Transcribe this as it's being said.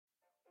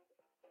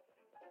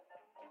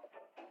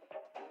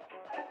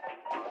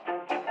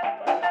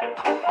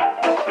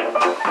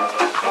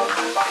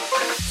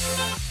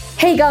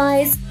Hey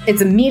guys,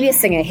 it's Amelia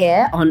Singer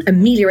here on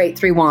Ameliorate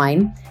Through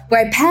Wine,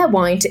 where I pair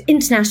wine to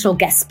international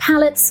guest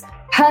palates,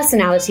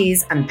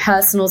 personalities, and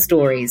personal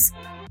stories.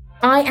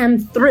 I am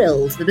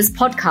thrilled that this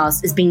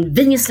podcast is being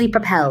vigorously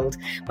propelled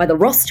by the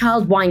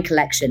Rothschild Wine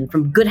Collection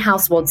from Good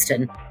House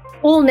Wadston,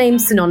 all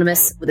names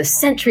synonymous with a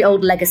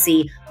century-old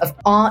legacy of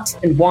art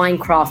and wine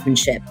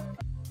craftsmanship.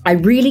 I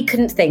really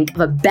couldn't think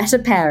of a better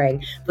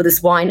pairing for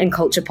this wine and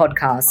culture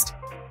podcast.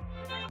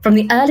 From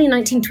the early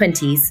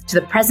 1920s to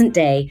the present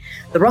day,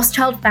 the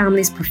Rothschild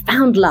family's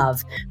profound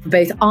love for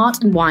both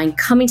art and wine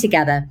coming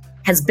together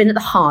has been at the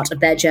heart of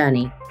their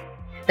journey.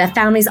 Their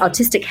family's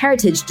artistic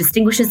heritage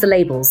distinguishes the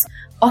labels,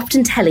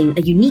 often telling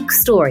a unique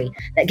story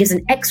that gives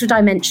an extra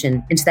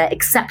dimension into their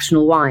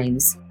exceptional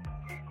wines.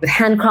 With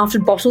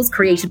handcrafted bottles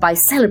created by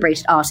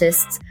celebrated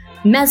artists,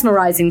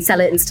 mesmerizing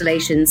cellar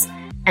installations,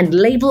 and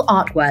label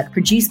artwork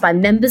produced by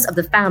members of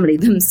the family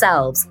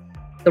themselves,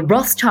 the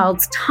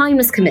Rothschilds'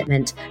 timeless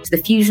commitment to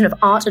the fusion of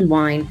art and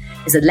wine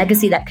is a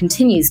legacy that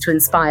continues to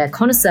inspire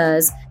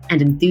connoisseurs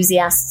and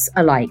enthusiasts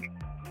alike.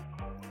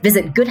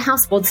 Visit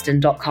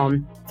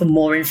goodhousewadston.com for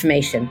more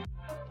information.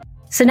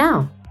 So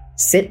now,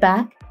 sit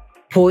back,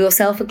 pour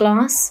yourself a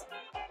glass,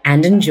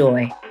 and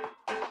enjoy.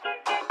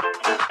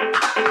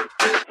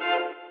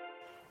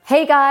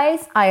 Hey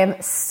guys, I am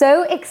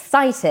so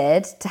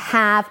excited to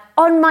have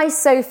on my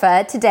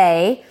sofa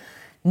today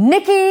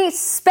Nicky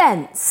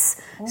Spence,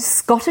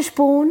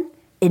 Scottish-born,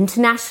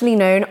 internationally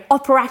known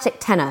operatic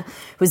tenor,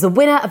 who is the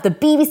winner of the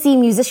BBC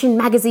Musician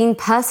Magazine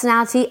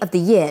Personality of the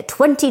Year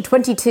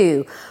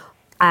 2022,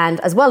 and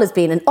as well as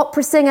being an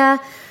opera singer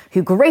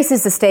who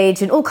graces the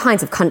stage in all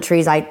kinds of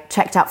countries. I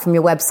checked out from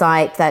your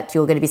website that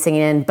you're going to be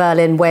singing in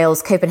Berlin,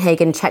 Wales,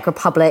 Copenhagen, Czech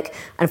Republic,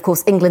 and of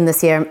course England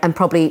this year, and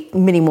probably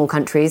many more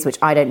countries, which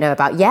I don't know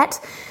about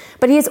yet.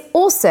 But he is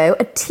also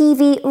a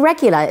TV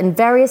regular in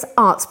various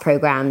arts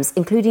programs,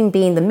 including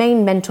being the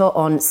main mentor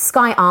on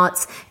Sky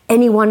Arts'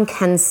 Anyone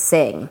Can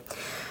Sing.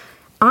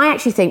 I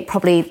actually think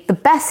probably the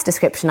best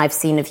description I've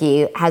seen of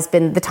you has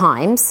been The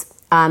Times,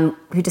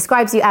 who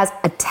describes you as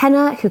a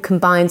tenor who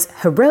combines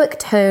heroic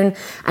tone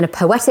and a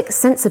poetic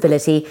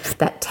sensibility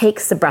that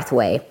takes the breath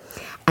away,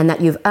 and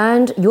that you've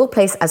earned your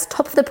place as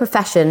top of the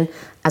profession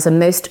as a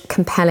most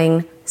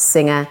compelling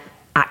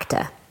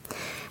singer-actor.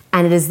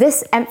 And it is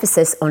this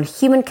emphasis on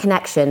human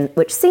connection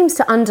which seems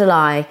to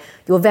underlie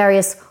your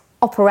various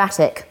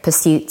operatic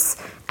pursuits,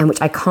 and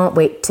which I can't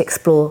wait to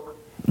explore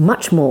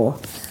much more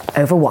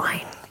over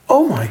wine.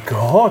 Oh my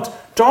God.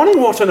 Donnie,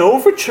 what an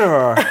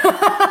overture.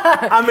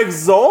 I'm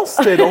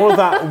exhausted. All of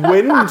that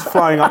wind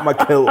flying up my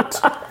kilt.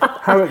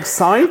 How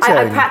exciting.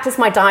 I practiced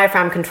my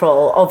diaphragm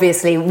control,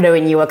 obviously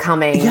knowing you were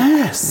coming.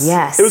 Yes.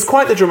 Yes. It was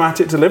quite the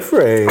dramatic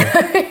delivery.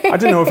 I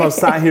didn't know if I was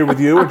sat here with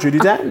you or Judi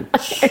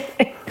Dench.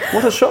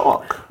 What a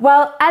shock.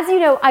 Well, as you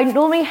know, I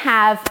normally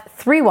have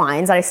 3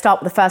 wines. I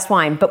start with the first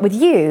wine. But with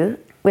you,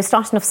 we're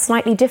starting off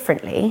slightly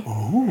differently.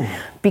 Ooh.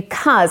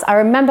 Because I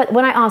remember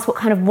when I asked what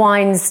kind of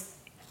wines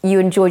you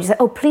enjoyed, you said,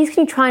 oh, please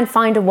can you try and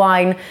find a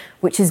wine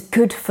which is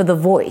good for the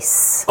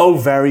voice? Oh,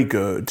 very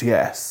good,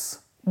 yes.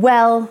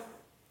 Well,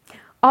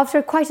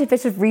 after quite a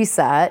bit of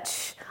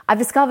research, I've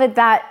discovered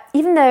that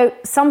even though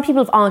some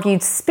people have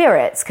argued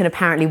spirits can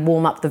apparently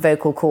warm up the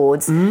vocal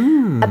cords,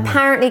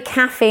 apparently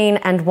caffeine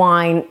and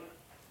wine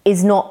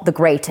is not the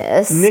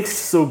greatest. Nicht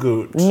so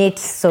gut. Nicht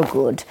so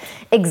good.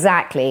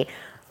 Exactly.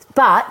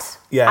 But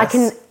yes. I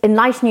can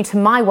enlighten you to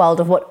my world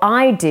of what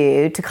I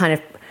do to kind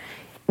of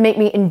make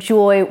me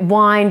enjoy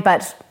wine,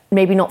 but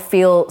maybe not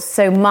feel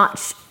so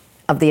much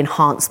of the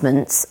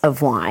enhancements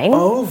of wine.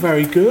 Oh,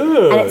 very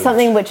good. And it's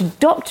something which a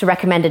doctor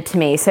recommended to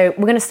me. So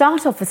we're going to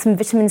start off with some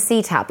vitamin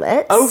C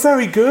tablets. Oh,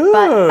 very good.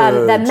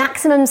 But they're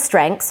maximum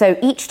strength, so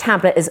each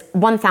tablet is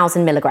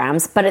 1,000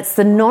 milligrams, but it's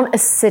the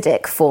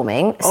non-acidic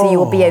forming, so you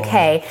will be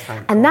okay.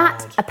 And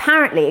that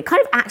apparently, it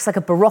kind of acts like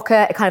a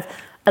Barocca. It kind of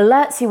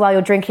alerts you while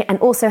you're drinking and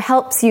also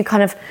helps you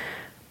kind of,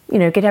 you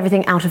know, get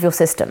everything out of your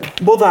system.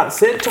 Well,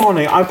 that's it,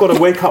 Tony. I've got to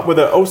wake up with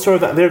a, oh, sorry,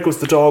 there goes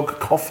the dog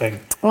coughing.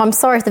 Well, I'm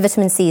sorry if the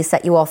vitamin C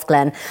set you off,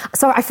 Glenn.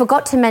 Sorry, I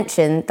forgot to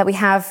mention that we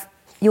have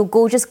your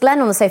gorgeous Glenn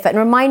on the sofa. And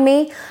remind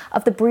me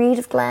of the breed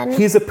of Glenn.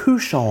 He's a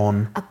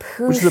Pouchon. A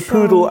Pouchon. Which is a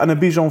poodle and a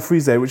Bichon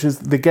Frise, which is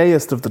the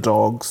gayest of the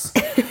dogs.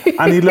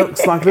 And he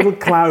looks like a little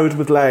cloud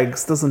with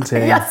legs, doesn't he?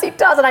 Yes, he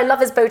does, and I love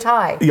his bow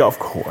tie. Yeah, of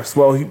course.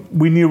 Well,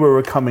 we knew we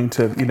were coming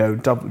to, you know,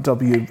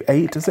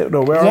 W8, is it?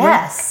 No, where are we?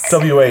 Yes.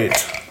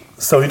 W8.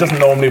 So he doesn't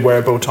normally wear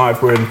a bow tie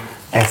if we're in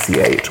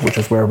SE8, which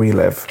is where we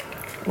live.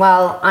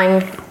 Well,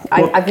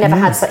 I've never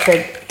had such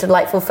a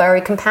delightful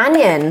furry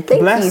companion.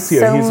 Thank Bless you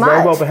so He's much.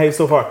 very well behaved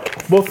so far.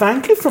 Well,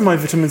 thank you for my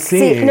vitamin C.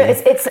 See, no,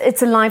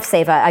 it's a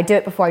lifesaver. I do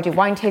it before I do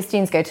wine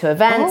tastings, go to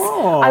events.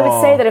 Oh. I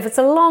would say that if it's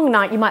a long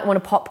night, you might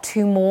want to pop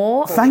 2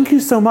 more. Thank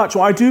you so much.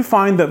 Well, I do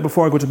find that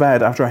before I go to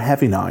bed, after a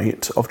heavy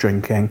night of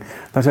drinking,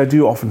 that I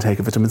do often take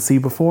a vitamin C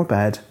before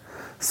bed.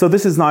 So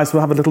this is nice.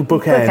 We'll have a little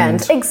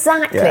bookend.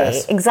 Exactly,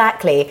 yes.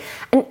 Exactly.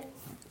 And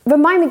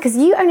remind me, because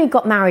you only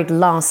got married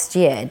last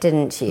year,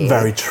 didn't you?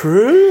 Very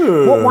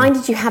true. What wine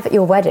did you have at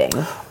your wedding?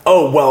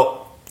 Oh,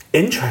 well,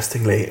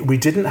 Interestingly, we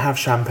didn't have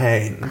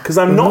champagne because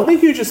I'm not the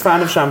hugest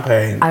fan of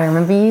champagne. I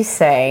remember you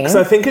saying. Because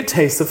I think it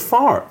tastes of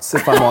farts,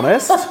 if I'm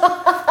honest.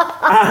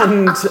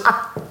 And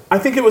I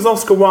think it was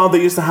Oscar Wilde that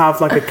used to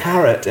have like a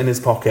carrot in his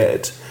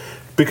pocket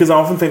because I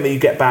often think that you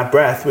get bad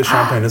breath with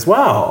champagne as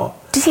well.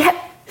 Did he have...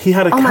 He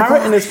had a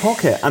carrot in his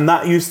pocket and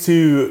that used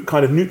to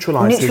kind of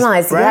neutralise his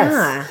breath.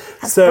 Yeah.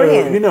 That's so,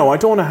 brilliant. you know, I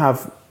don't want to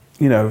have,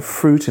 you know,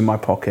 fruit in my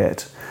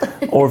pocket.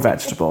 Or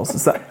vegetables.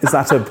 Is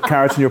that a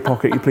carrot in your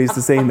pocket? You pleased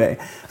to see me.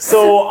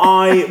 So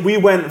we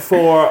went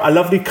for a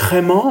lovely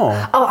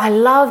crémant. Oh, I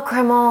love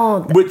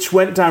crémant. Which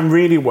went down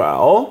really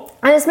well.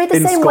 And it's made the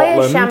same way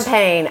as Scotland.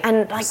 champagne.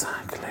 And like,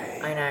 Exactly.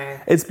 I know.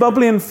 It's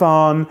bubbly and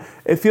fun.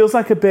 It feels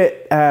like a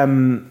bit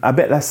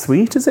less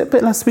sweet. Is it a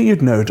bit less sweet?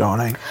 You'd know,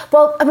 darling.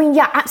 Well, I mean,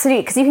 yeah,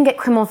 absolutely, because you can get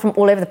crémant from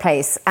all over the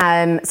place.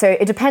 So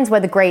it depends where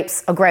the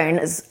grapes are grown,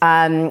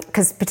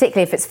 because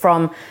particularly if it's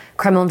from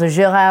Crémant de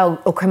Jura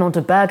or Crémant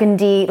de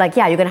Burgundy, like,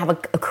 yeah, you're going to have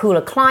a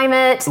cooler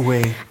climate.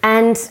 Oui.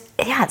 And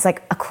yeah, it's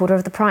like a quarter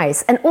of the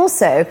price. And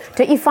also,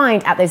 don't you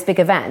find at those big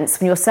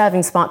events, when you're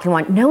serving sparkling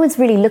wine, no one's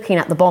really looking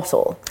at the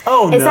bottle.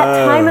 Oh, no. It's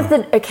that time of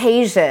the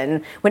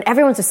occasion when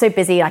everyone's just so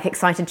busy, like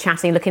excited,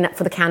 chatting, looking up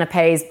for the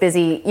canapes,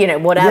 busy, you know,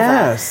 whatever.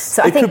 Yes.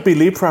 So it I think could be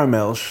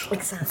Liebfraumilch.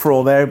 Exactly. For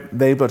all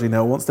they bloody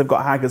know. Once they've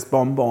got haggis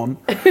bonbon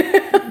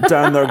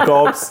down their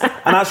gobs.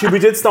 And actually, we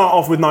did start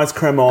off with nice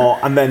crémant,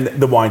 and then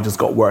the wine just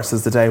got worse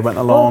as the day went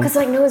along. because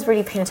like no one's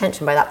really paying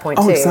attention by that point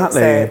Oh, too.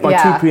 exactly. So, By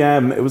yeah. 2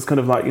 p.m, it was kind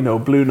of like, you know,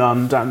 Blue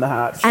Nun down the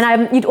hatch.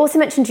 And you'd also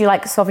mentioned you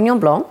like Sauvignon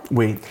Blanc.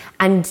 Oui.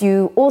 And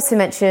you also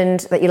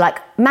mentioned that you like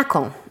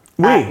Macon.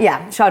 Oui.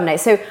 Yeah, Chardonnay.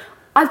 So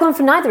I've gone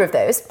for neither of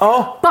those.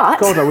 Oh, but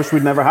God, I wish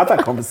we'd never had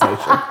that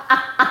conversation.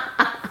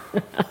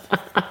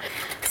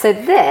 So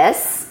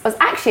this was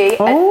actually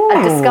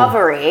a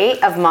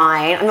discovery of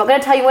mine. I'm not going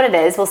to tell you what it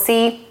is. We'll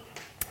see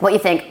what you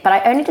think. But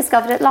I only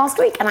discovered it last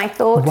week, and I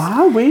thought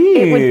Wowee.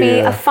 it would be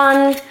a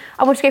fun...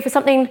 I want to go for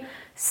something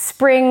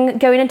spring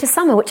going into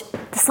summer, which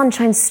the sun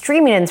shines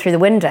streaming in through the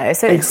window.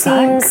 So it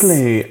seems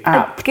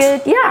apt.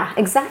 good. Yeah,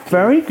 exactly.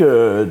 Very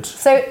good.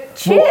 So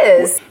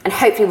cheers. And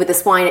hopefully with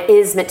this wine, it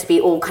is meant to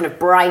be all kind of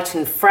bright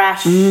and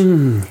fresh.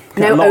 No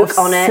a lot oak of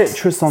on it.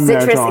 Citrus on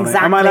there, darling.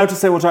 Exactly. Am I allowed to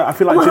say what I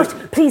feel like? Oh my just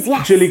God, please,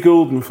 yes. Jilly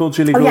Goulden, full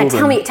Jilly Goulden.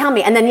 Oh yeah, tell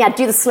me. And then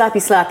do the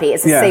slurpy.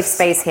 It's a safe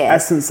space here.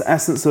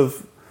 Essence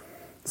of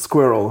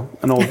squirrel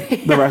and all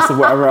the rest of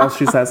whatever else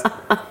she says.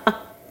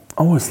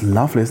 Oh, it's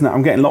lovely, isn't it?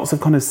 I'm getting lots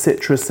of kind of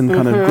citrus and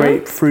kind of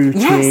grapefruity.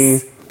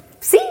 Yes.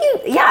 See,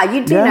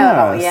 you do know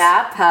about it.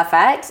 Yeah,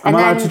 perfect. Am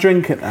I allowed to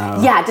drink it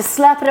now? Yeah, just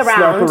slurp it around.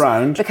 Slurp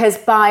around. Because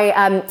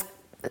by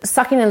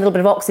sucking in a little bit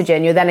of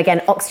oxygen, you're then again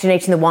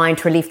oxygenating the wine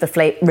to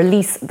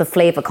release the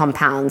flavour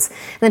compounds.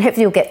 And then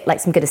hopefully you'll get like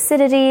some good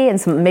acidity and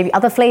some maybe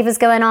other flavours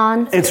going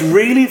on. It's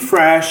really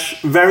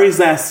fresh, very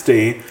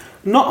zesty,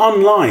 not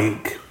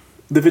unlike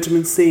the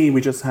vitamin C we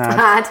just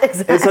had.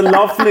 Exactly. It's a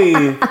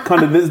lovely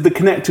kind of the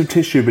connective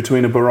tissue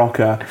between a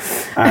Barocca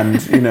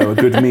and, you know, a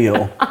good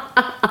meal.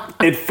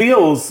 It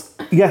feels,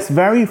 yes,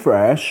 very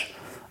fresh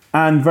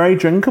and very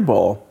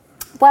drinkable.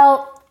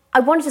 Well,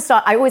 I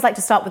always like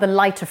to start with the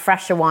lighter,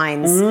 fresher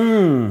wines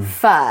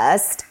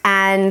first.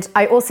 And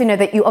I also know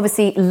that you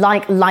obviously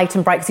like light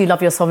and bright because you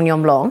love your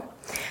Sauvignon Blanc.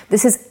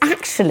 This is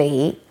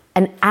actually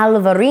an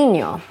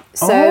Albarino.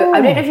 So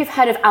I don't know if you've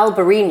heard of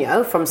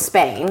Albarino from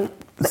Spain.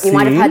 But you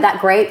might have heard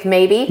that grape,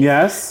 maybe.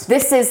 Yes.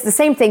 This is the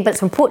same thing, but it's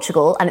from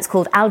Portugal, and it's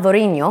called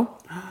Alvarinho.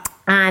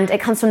 And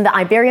it comes from the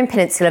Iberian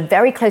Peninsula,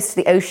 very close to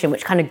the ocean,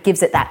 which kind of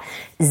gives it that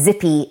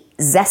zippy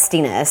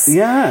zestiness.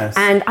 Yes.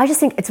 And I just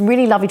think it's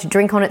really lovely to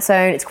drink on its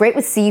own. It's great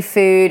with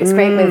seafood. It's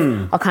great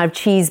with our kind of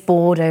cheese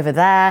board over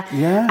there.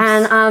 Yes.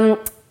 And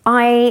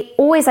I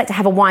always like to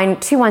have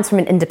two wines from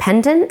an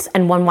independent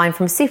and one wine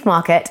from a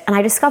supermarket. And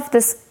I discovered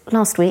this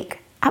last week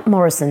at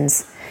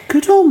Morrison's.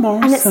 Good old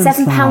Morrison's. And it's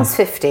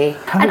 £7.50.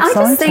 How and exciting.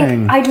 I just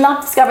think I'd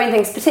love discovering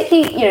things,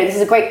 particularly, you know, this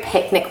is a great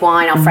picnic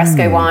wine,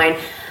 alfresco wine.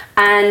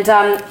 And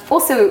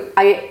also,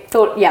 I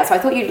thought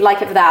you'd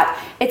like it for that.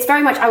 It's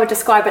very much, I would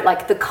describe it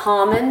like the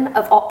Carmen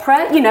of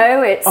opera. You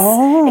know, it's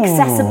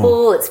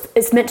accessible,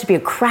 it's meant to be a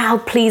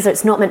crowd pleaser,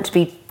 it's not meant to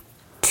be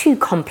too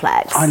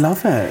complex. I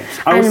love it.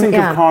 I always think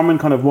of Carmen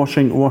kind of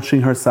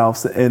washing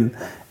herself in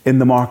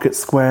the market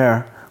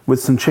square with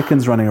some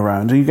chickens running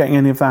around. Are you getting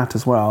any of that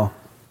as well?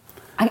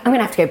 I'm going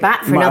to have to go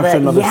back for another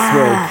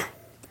swig.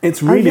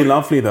 It's really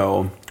lovely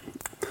though.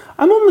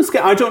 I'm almost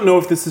I don't know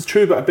if this is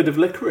true, but a bit of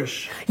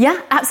licorice. Yeah,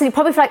 absolutely.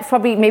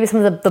 Probably maybe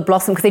some of the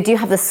blossom, because they do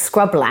have the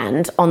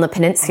scrubland on the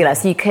peninsula,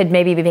 so you could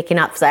maybe be picking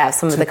up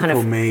some of the kind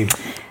of me.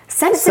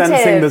 Sensitive.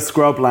 Sensing the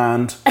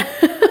scrubland.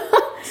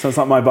 Sounds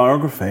like my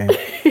biography.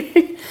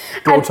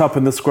 Brought up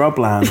in the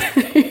scrubland.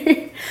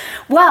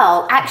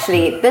 Well,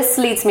 actually, this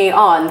leads me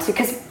on to,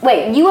 because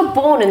wait, you were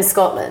born in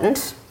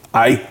Scotland.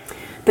 Aye.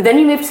 But then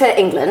you moved to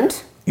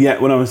England. Yeah,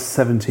 when I was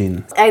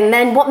 17. And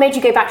then what made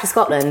you go back to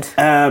Scotland?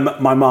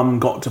 My mum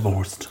got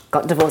divorced.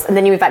 And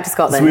then you moved back to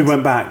Scotland? So we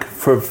went back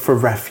for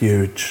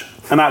refuge.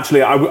 And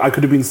actually, I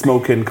could have been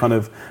smoking kind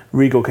of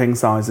Regal King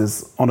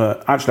sizes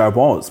actually I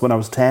was, when I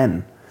was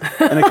 10.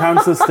 in a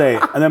council estate.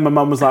 And then my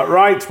mum was like,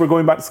 right, we're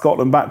going back to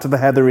Scotland, back to the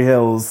heathery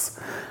hills.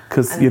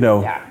 Because,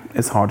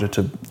 it's harder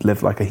to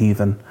live like a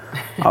heathen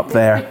up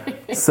there.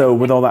 So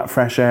with all that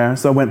fresh air.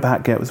 So I went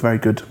back, it was a very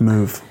good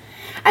move.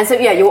 And so,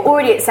 you were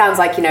already, it sounds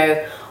like,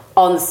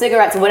 on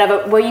cigarettes or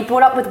whatever. Were you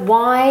brought up with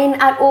wine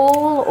at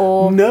all?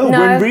 Or No,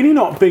 we're really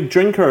not big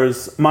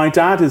drinkers. My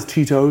dad is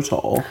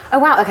teetotal. Oh,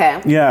 wow,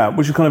 okay. Yeah,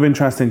 which is kind of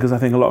interesting because I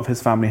think a lot of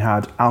his family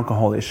had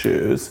alcohol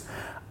issues.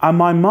 And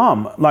my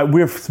mum,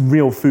 we're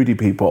real foodie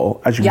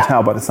people, as you can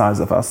tell by the size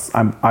of us.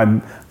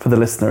 I'm for the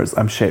listeners,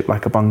 I'm shaped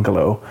like a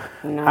bungalow.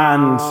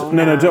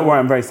 No, don't worry,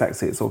 I'm very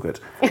sexy. It's all good.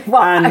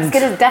 Well, I was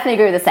going to definitely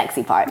agree with the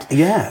sexy part.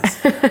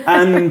 Yes.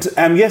 And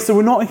so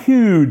we're not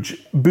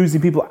huge boozy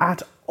people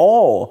at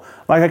all.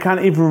 I can't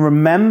even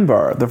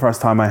remember the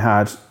first time I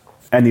had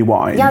any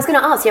wine. Yeah, I was going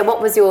to ask,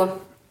 what was your...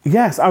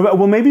 Yes,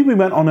 well, maybe we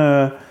went on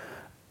a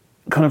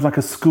kind of like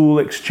a school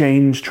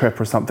exchange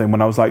trip or something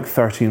when I was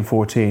 13,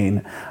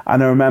 14.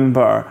 And I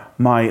remember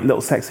my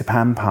little sexy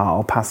pen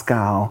pal,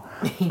 Pascal,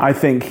 I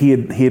think he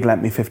had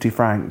lent me 50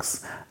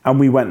 francs. And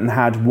we went and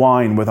had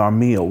wine with our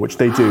meal, which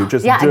they do,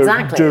 just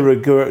exactly.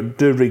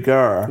 de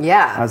rigueur,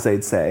 as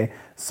they'd say.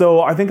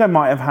 So I think I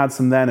might have had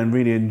some then and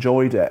really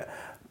enjoyed it.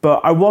 But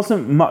I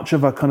wasn't much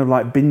of a kind of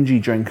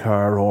bingey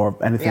drinker or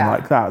anything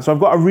like that. So I've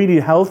got a really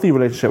healthy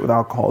relationship with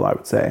alcohol, I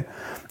would say.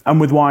 And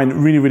with wine,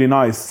 really, really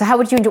nice. So how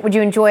would you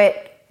enjoy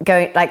it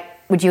going,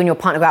 would you and your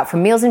partner go out for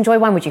meals and enjoy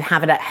wine? Would you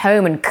have it at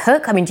home and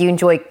cook? I mean, do you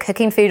enjoy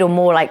cooking food or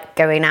more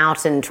going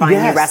out and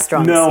trying new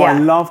restaurants? No, I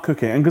love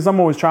cooking. And because I'm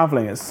always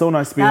traveling, it's so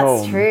nice to be home.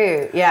 That's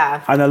true,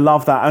 yeah. And I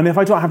love that. And if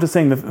I don't have to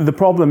sing, the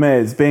problem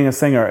is, being a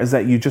singer, is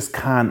that you just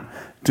can't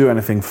do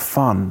anything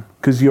fun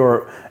because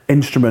your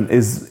instrument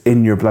is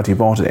in your bloody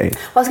body.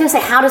 Well, I was going to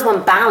say, how does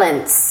one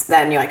balance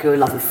then your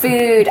love of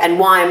food and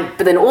wine,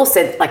 but then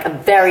also a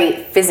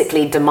very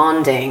physically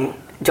demanding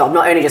job,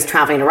 not only just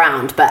traveling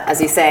around, but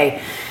as you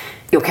say,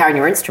 you're carrying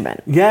your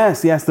instrument.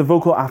 Yes, the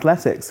vocal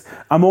athletics.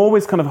 I'm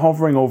always kind of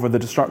hovering over the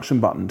destruction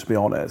button, to be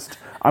honest.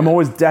 I'm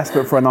always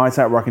desperate for a night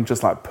out where I can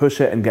just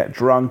push it and get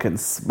drunk and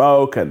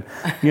smoke and,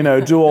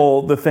 do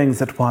all the things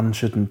that one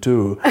shouldn't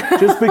do.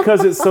 Just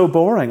because it's so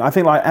boring. I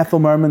think Ethel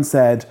Merman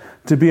said,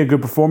 to be a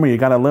good performer, you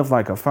gotta live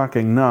like a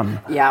fucking nun.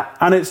 Yeah.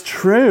 And it's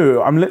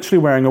true. I'm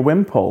literally wearing a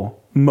wimple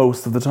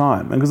most of the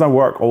time. And because I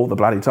work all the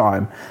bloody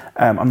time,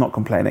 I'm not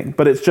complaining.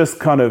 But it's just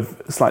kind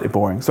of slightly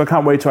boring. So I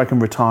can't wait till I can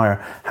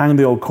retire, hang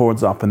the old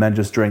cords up and then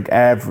just drink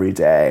every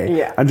day.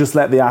 Yeah. And just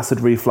let the acid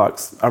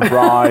reflux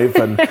arrive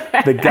and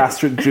the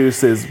gastric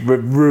juices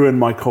ruin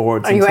my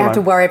cords. And you won't have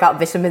to worry about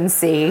vitamin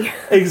C.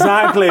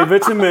 Exactly.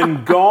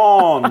 Vitamin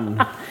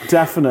gone.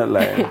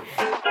 Definitely.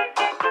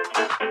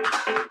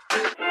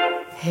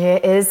 Here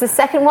is the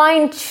second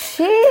wine.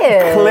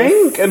 Cheers.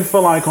 Clink and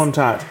full eye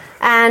contact.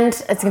 And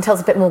as you can tell,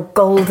 it's a bit more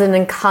golden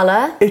in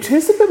colour. It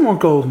is a bit more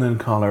golden in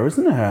colour,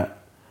 isn't it?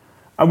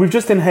 And we've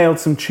just inhaled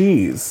some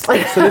cheese. So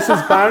this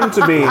is bound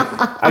to be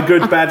a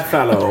good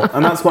bedfellow.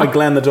 And that's why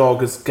Glenn the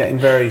dog is getting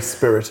very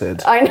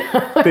spirited. I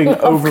know. Being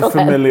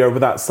over-familiar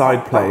with that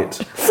side plate.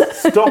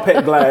 Stop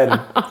it, Glenn.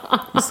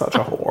 You're such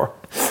a whore.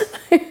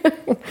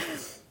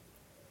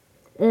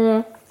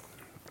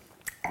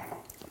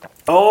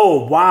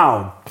 Oh,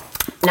 wow.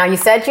 Now, you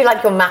said you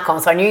like your Macon,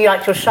 so I knew you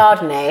liked your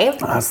Chardonnay.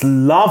 That's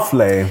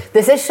lovely.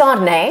 This is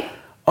Chardonnay.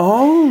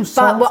 Oh,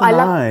 so but what I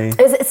love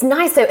is it's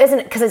nice though, isn't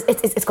it? Because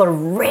it's got a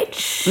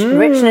richness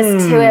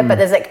to it, but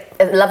there's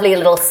a lovely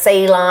little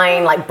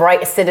saline,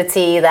 bright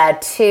acidity there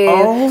too,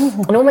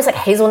 and almost like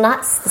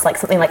hazelnuts. There's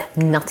something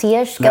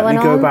nutty-ish going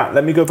on.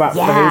 Let me go back to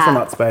the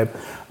hazelnuts, babe.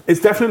 It's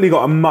definitely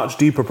got a much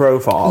deeper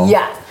profile.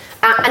 Yeah.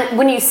 And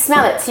when you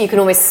smell it, so you can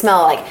always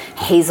smell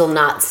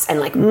hazelnuts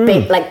and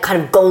big,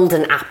 kind of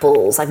golden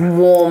apples,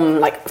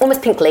 warm,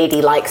 almost pink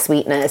lady-like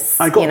sweetness.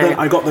 I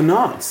got the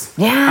nuts.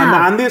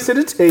 Yeah. And the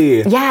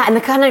acidity. Yeah, and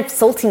the kind of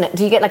saltiness.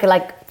 Do you get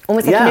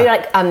almost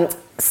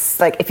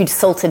if you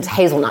salted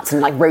hazelnuts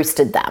and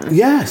roasted them?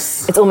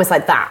 Yes. It's almost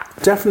like that.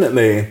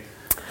 Definitely.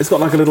 It's got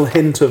a little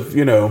hint of,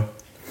 a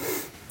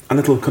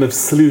little kind of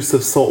sluice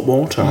of salt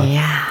water.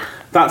 Yeah.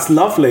 That's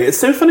lovely. It's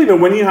so funny that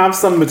when you have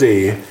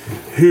somebody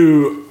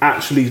who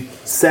actually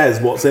says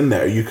what's in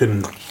there, you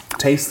can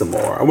taste them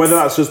more. And whether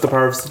that's just the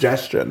power of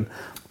suggestion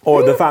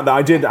or the fact that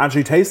I did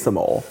actually taste them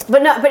all.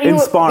 But you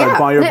inspired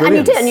by your brilliance. And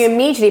you did, and you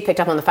immediately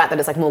picked up on the fact that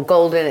it's more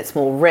golden, it's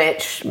more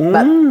rich,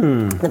 but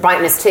the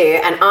brightness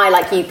too. And I,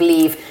 like you,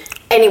 believe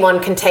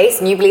anyone can taste,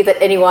 and you believe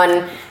that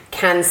anyone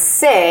can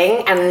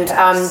sing, and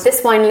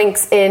this wine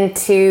links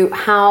into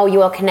how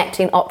you are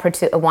connecting opera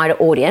to a wider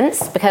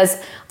audience,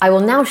 because I will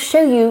now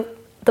show you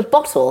the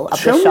bottle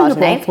of the Chardonnay.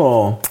 Me the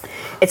bottle.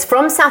 It's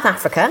from South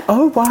Africa.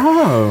 Oh,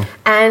 wow.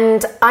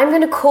 And I'm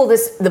going to call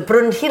this the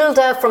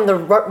Brunhilde from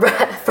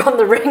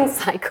the Ring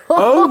Cycle.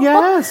 Oh,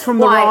 yes, from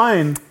the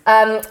Rhine.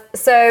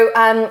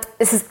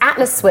 This is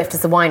Atlas Swift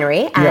is the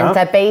winery, and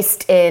they're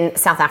based in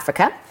South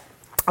Africa.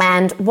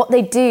 And what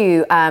they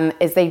do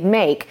is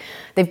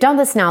they've done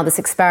this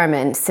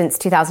experiment since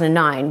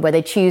 2009, where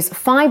they choose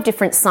 5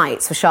 different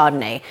sites for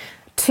Chardonnay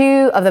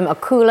 2 of them are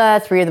cooler,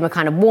 3 of them are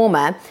kind of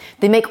warmer.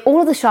 They make all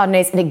of the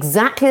Chardonnays in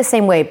exactly the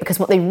same way because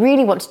what they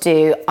really want to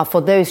do are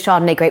for those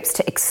Chardonnay grapes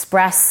to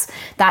express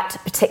that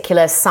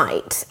particular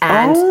site.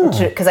 And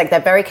because like they're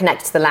very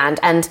connected to the land.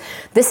 And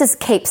this is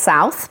Cape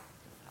South.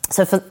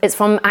 So it's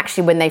from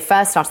actually when they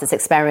first started this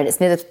experiment. It's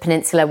near the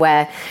peninsula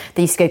where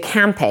they used to go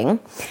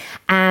camping.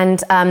 And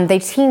they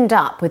teamed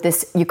up with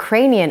this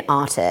Ukrainian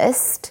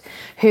artist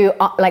who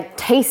are like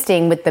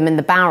tasting with them in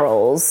the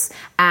barrels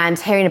and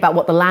hearing about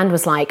what the land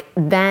was like.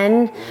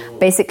 Then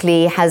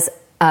basically has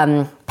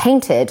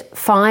painted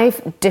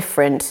 5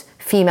 different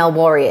female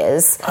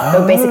warriors who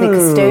are basically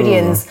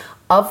custodians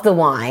of the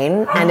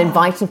wine and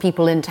inviting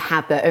people in to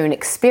have their own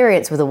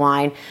experience with the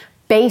wine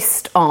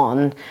based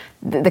on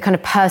the kind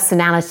of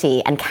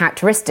personality and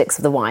characteristics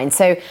of the wine.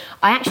 So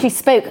I actually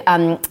spoke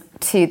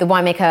to the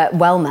winemaker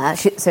Welma.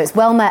 So it's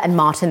Welma and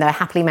Martin. They're a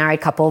happily married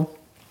couple.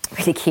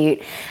 Really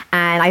cute.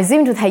 And I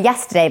Zoomed with her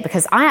yesterday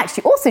because I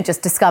actually also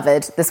just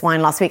discovered this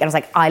wine last week. And I was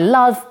like, I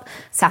love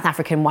South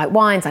African white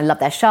wines. I love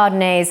their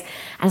Chardonnays.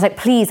 And I was like,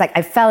 please, like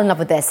I fell in love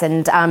with this.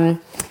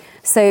 And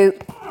so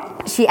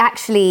she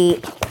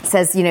actually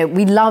says, you know,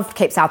 we loved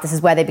Cape South. This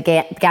is where they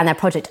began their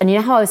project. And you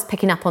know how I was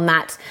picking up on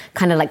that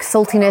kind of like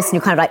saltiness and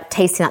you're kind of like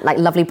tasting that like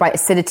lovely bright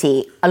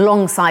acidity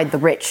alongside the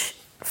rich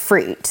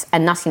fruit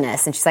and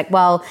nuttiness. And she's like,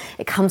 well,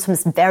 it comes from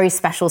this very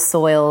special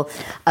soil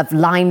of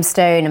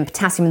limestone and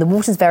potassium. And the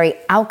water's very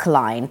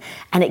alkaline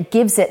and it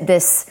gives it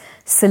this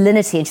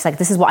salinity. And she's like,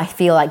 this is what I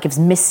feel like gives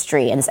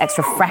mystery and this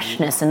extra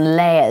freshness and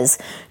layers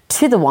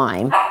to the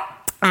wine.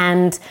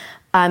 And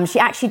she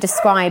actually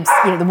describes,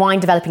 you know, the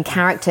wine developing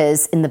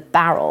characters in the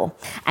barrel.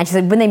 And she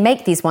said when they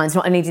make these wines,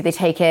 not only do they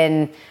take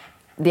in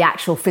the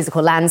actual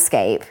physical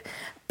landscape,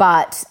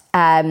 but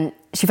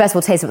she first of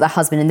all tasted it with her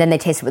husband and then they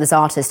tasted it with this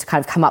artist to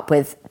kind of come up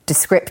with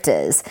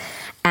descriptors.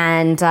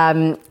 And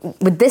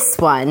with this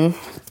one,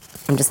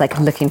 I'm just like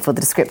looking for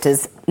the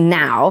descriptors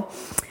now.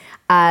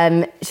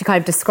 She kind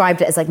of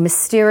described it as like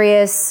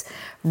mysterious,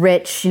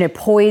 rich, you know,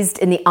 poised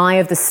in the eye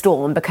of the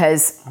storm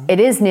because it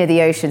is near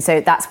the ocean.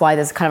 So that's why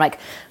there's kind of like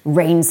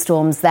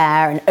rainstorms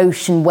there and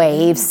ocean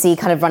waves, sea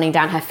kind of running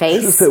down her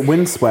face. She's a bit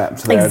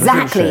windswept there,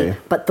 exactly. Isn't she?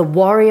 But the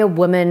warrior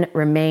woman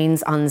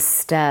remains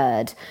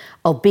unstirred,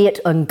 albeit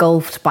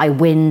engulfed by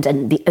wind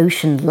and the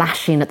ocean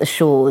lashing at the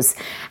shores.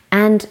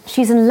 And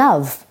she's in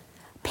love.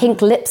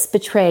 Pink lips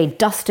betray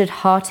dusted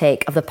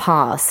heartache of the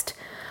past.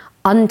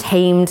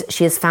 Untamed,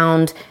 she has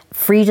found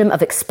freedom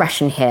of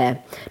expression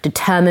here,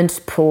 determined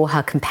to pour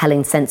her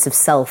compelling sense of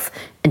self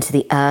into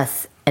the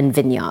earth and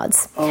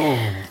vineyards.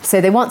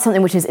 So they want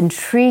something which is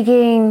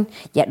intriguing,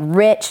 yet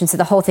rich. And so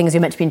the whole thing is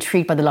you're meant to be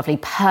intrigued by the lovely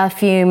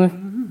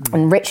perfume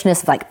and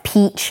richness of like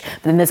peach.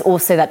 But then there's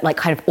also that like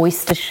kind of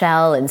oyster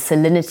shell and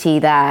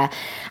salinity there.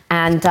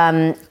 And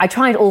I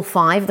tried all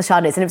 5 of the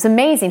Chardonnays and it was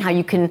amazing how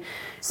you can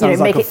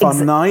Sounds make like a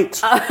fun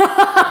night.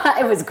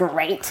 It was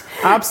great.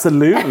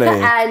 Absolutely.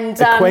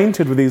 And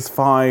acquainted with these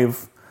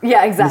 5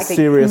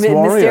 exactly.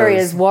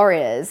 Mysterious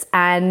warriors.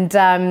 And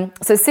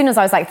so as soon as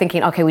I was like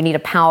thinking, okay, we need a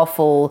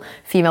powerful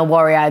female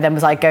warrior, I then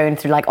was like going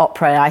through like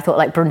opera. And I thought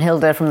like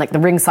Brunhilde from like the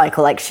Ring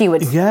Cycle, like she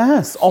would.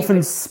 Yes,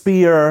 often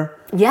spear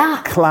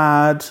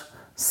clad,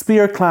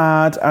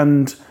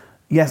 and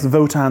yes,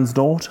 Wotan's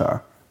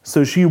daughter.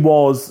 So she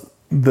was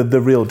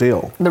the real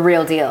deal. The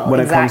real deal,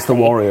 when exactly. it comes to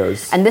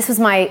warriors. And this was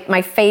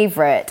my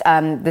favourite.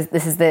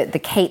 This is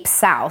the Cape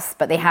South,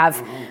 but they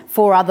have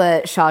 4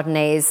 other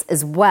Chardonnays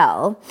as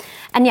well.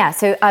 And yeah,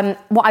 so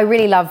what I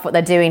really love what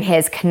they're doing here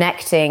is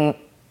connecting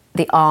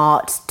the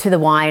art to the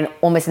wine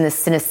almost in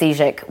this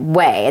synesthetic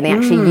way. And they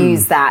actually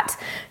use that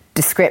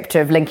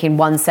descriptor of linking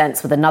one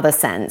sense with another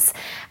sense.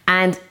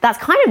 And that's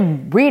kind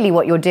of really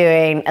what you're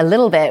doing a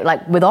little bit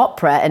like with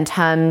opera in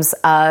terms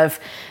of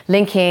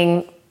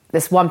linking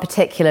this one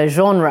particular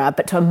genre,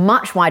 but to a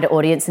much wider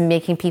audience and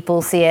making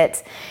people see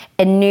it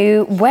in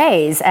new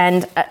ways.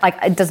 And like,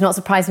 it does not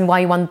surprise me why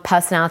you won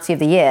Personality of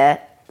the Year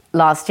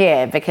last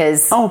year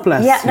because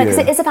because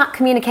it is about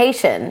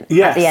communication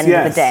at the end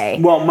of the day.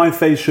 Well, my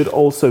face should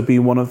also be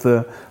one of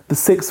the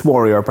 6th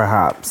warrior,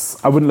 perhaps.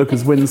 I wouldn't look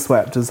as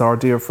windswept as our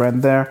dear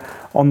friend there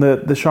on the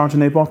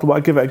Chardonnay bottle, but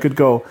I'd give it a good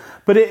go.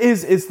 But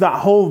it's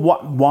that whole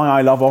why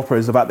I love opera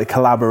is about the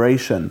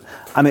collaboration,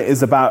 and it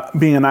is about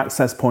being an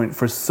access point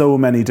for so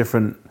many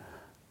different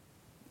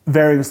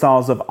varying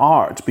styles of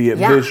art, be it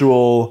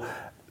visual,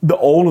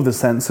 all of the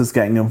senses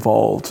getting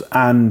involved.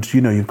 And,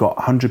 you know, you've got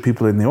 100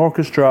 people in the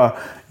orchestra,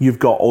 you've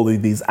got all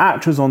of these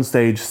actors on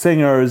stage,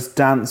 singers,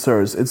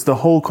 dancers. It's the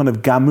whole kind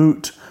of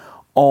gamut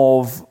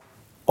of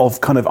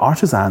kind of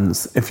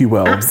artisans, if you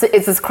will. Absolutely.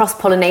 It's this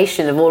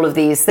cross-pollination of all of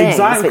these things,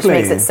 which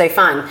makes it so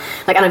fun.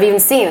 Like, and I've even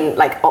seen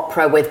like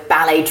opera with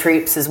ballet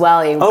troupes as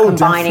well,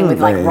 combining with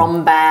like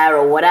Rambert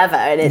or whatever,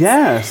 and it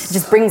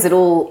just brings it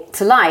all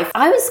to life.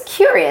 I was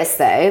curious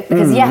though,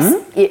 because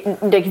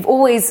you've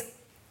always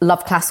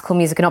loved classical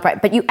music and opera,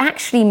 but you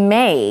actually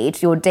made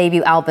your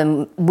debut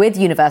album with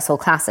Universal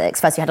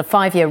Classics. First, you had a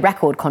 5-year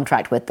record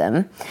contract with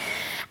them,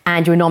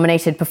 and you were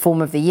nominated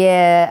Performer of the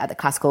Year at the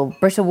Classical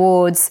Brit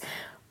Awards.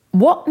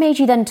 What made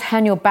you then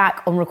turn your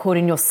back on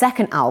recording your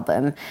second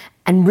album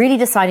and really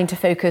deciding to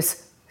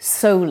focus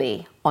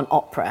solely on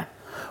opera?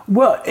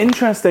 Well,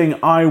 interesting.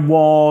 I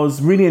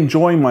was really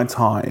enjoying my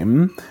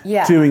time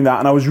doing that,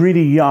 and I was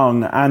really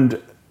young,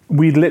 and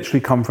we'd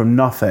literally come from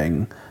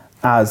nothing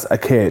as a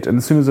kid. And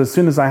as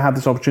soon as I had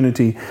this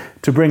opportunity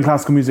to bring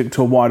classical music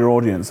to a wider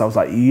audience, I was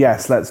like,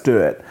 yes, let's do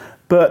it.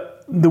 But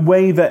the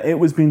way that it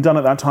was being done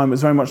at that time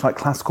was very much like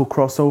classical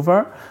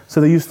crossover.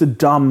 So they used to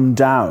dumb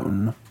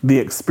down the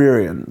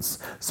experience.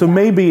 So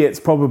maybe it's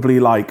probably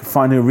like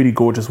finding a really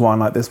gorgeous wine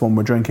like this one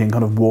we're drinking,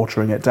 kind of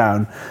watering it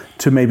down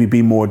to maybe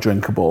be more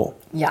drinkable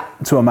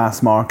to a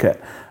mass market.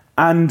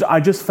 And I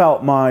just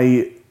felt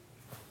my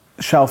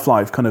shelf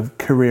life kind of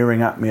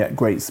careering at me at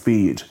great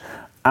speed.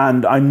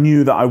 And I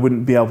knew that I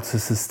wouldn't be able to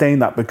sustain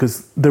that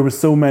because there were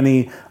so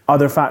many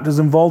other factors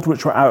involved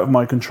which were out of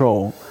my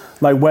control.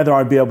 Like whether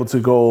I'd be able to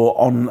go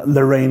on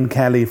Lorraine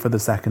Kelly for the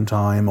second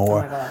time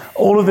or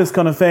all of this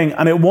kind of thing.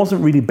 And it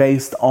wasn't really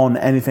based on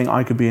anything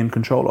I could be in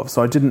control of.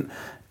 So I didn't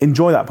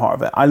enjoy that part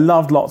of it. I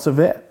loved lots of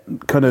it,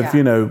 kind of,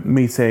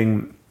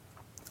 meeting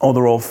all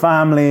the royal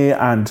family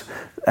and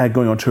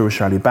going on tour with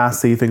Shirley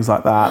Bassey, things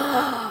like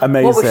that.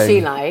 Amazing. What was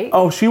she like?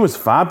 Oh, she was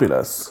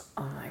fabulous.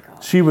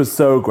 She was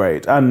so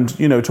great. And,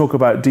 talk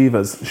about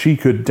divas. She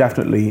could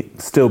definitely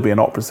still be an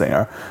opera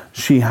singer.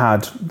 She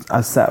had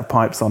a set of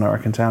pipes on her, I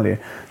can tell you.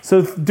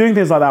 So doing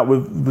things like that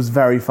was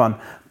very fun.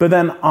 But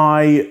then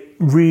I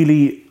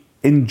really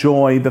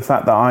enjoy the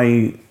fact that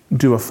I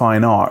do a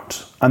fine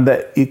art and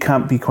that it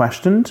can't be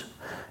questioned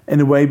in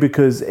a way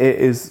because it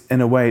is,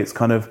 in a way, it's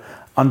kind of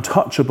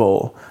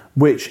untouchable,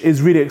 which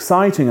is really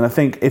exciting. And I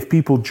think if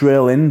people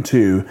drill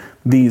into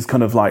these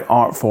kind of like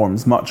art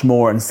forms much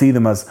more and see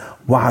them as,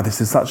 wow,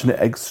 this is such an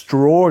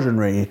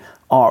extraordinary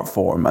art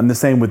form, and the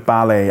same with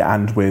ballet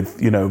and with,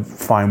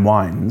 fine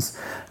wines,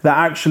 that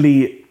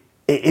actually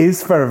it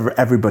is for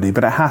everybody,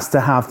 but it has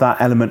to have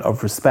that element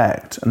of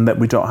respect and that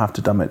we don't have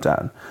to dumb it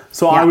down.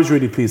 So I was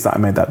really pleased that I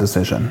made that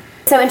decision.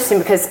 So interesting,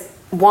 because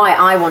why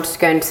I wanted to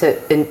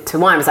go into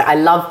wine was like I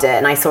loved it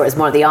and I saw it as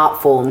one of the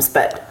art forms,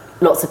 but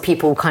lots of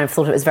people kind of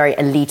thought it was very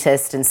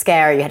elitist and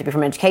scary. You had to be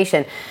from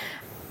education.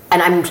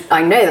 And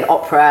I know that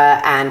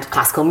opera and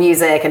classical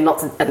music and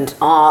and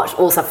art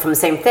all suffer from the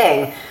same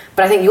thing.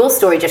 But I think your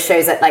story just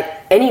shows that like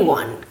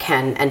anyone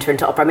can enter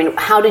into opera. I mean,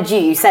 how did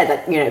you said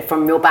that,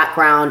 from your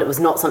background, it was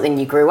not something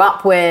you grew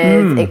up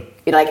with.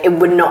 It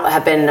would not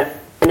have been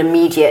an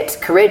immediate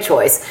career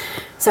choice.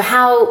 So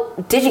how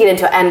did you get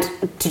into it?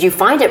 And did you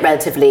find it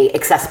relatively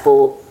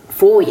accessible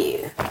for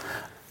you?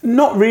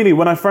 Not really.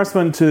 When I first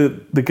went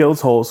to the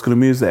Guildhall School of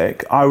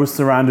Music, I was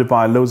surrounded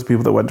by loads of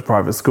people that went to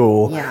private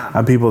school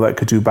and people that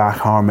could do Bach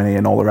harmony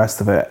and all the rest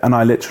of it. And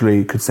I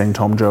literally could sing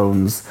Tom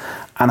Jones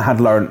and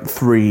had learnt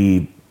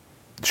 3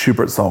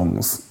 Schubert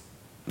songs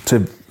to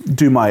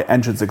do my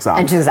entrance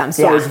exam.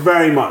 So it was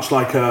very much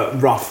like a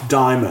rough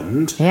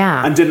diamond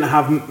and didn't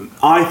have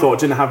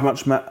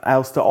much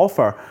else to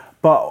offer.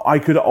 But I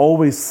could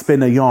always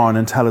spin a yarn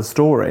and tell a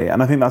story.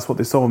 And I think that's what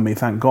they saw in me,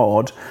 thank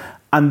God.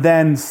 And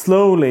then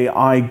slowly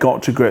I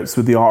got to grips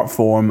with the art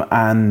form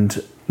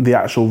and the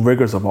actual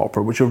rigors of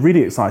opera, which are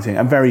really exciting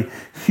and very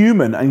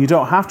human. And you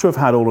don't have to have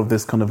had all of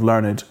this kind of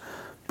learned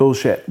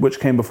bullshit which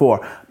came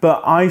before.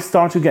 But I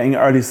started getting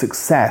early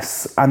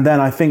success. And then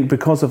I think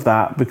because of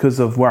that, because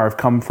of where I've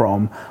come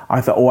from, I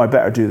thought, I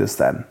better do this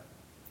then.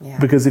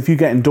 Because if you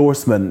get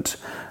endorsement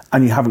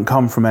and you haven't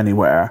come from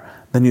anywhere,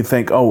 then you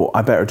think,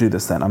 I better do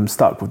this then. I'm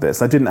stuck with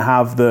this. I didn't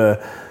have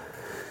the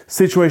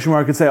situation where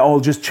I could say,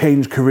 I'll just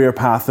change career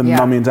path and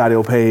mummy and daddy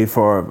will pay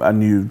for a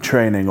new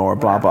training or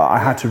blah, blah. I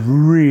had to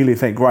really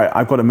think, right,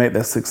 I've got to make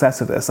this success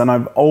of this. And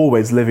I'm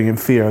always living in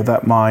fear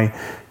that my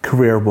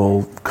career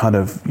will kind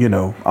of,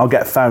 I'll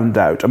get found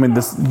out. I mean,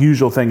 this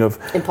usual thing of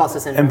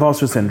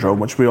imposter syndrome,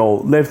 which we all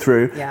live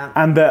through,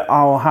 and that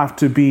I'll have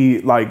to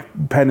be like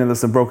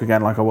penniless and broke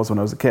again like I was when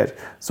I was a kid.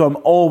 So I'm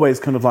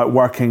always kind of like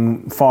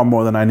working far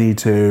more than I need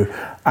to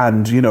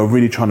and,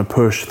 really trying to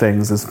push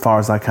things as far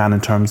as I can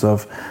in terms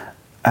of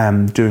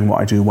doing what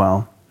I do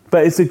well.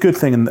 But it's a good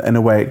thing in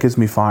a way. It gives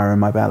me fire in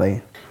my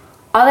belly.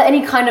 Are there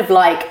any kind of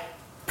like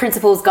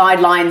principles,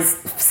 guidelines,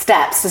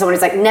 steps to someone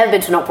who's like never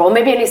been to an opera, or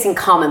maybe only seen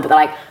Carmen, but they're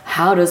like,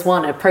 how does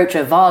one approach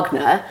a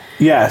Wagner?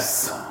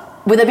 Yes.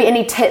 Would there be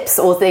any tips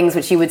or things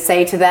which you would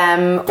say to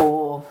them,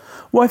 or?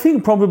 Well, I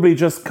think probably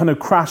just kind of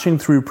crashing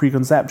through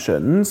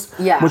preconceptions,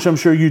 which I'm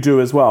sure you do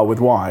as well with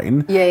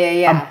wine.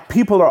 Yeah. And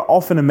people are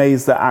often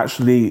amazed that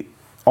actually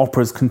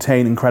operas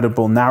contain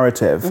incredible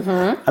narrative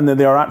and that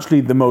they are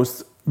actually the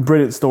most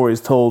brilliant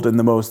stories told in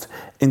the most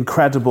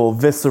incredible,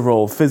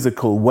 visceral,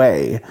 physical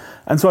way.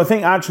 And so I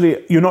think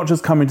actually you're not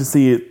just coming to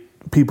see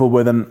people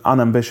with an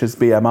unambitious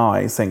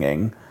BMI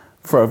singing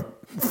for a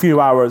few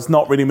hours,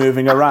 not really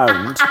moving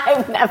around.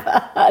 I've never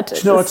heard it. Do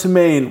you know what I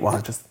mean? Well, I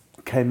just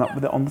came up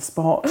with it on the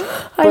spot.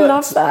 I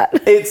love that.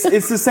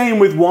 it's the same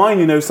with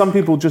wine, some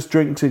people just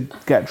drink to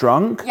get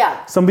drunk.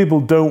 Some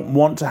people don't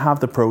want to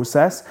have the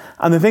process.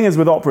 And the thing is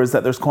with opera is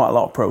that there's quite a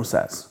lot of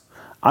process.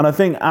 And I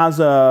think as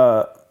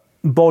a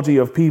body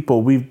of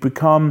people, we've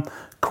become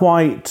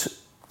quite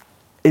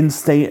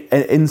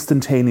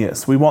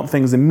instantaneous. We want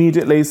things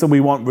immediately, so we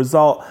want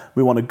result,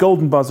 we want a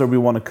golden buzzer, we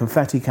want a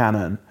confetti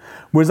cannon.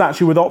 Whereas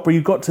actually with opera,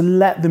 you've got to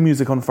let the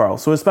music unfurl.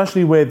 So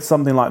especially with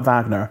something like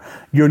Wagner,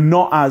 you're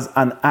not as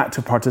an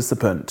active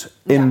participant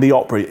in the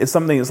opera. It's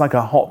like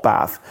a hot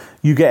bath.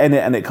 You get in it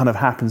and it kind of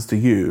happens to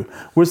you.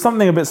 Whereas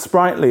something a bit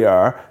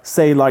sprightlier,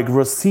 say like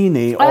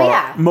Rossini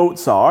or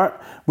Mozart,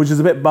 which is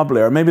a bit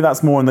bubblier. Maybe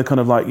that's more in the kind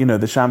of like,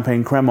 the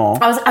champagne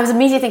cremant. I was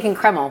immediately thinking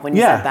cremant when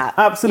you said that.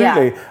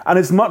 Absolutely. Yeah. And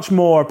it's much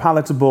more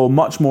palatable,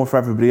 much more for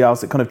everybody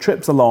else. It kind of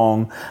trips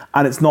along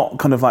and it's not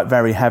kind of like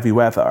very heavy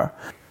weather.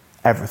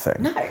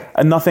 Everything. No.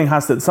 And nothing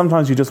has to,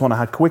 sometimes you just want to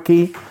have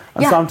quickie.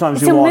 And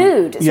sometimes it's you want...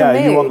 mood. It's you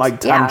mood. want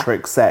like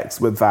tantric sex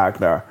with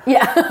Wagner.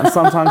 Yeah. And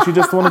sometimes you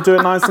just want to do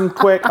it nice and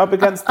quick up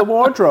against the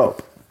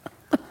wardrobe.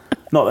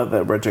 Not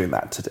that we're doing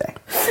that today.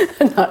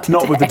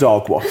 Not with the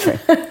dog watching.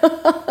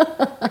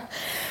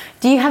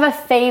 Do you have a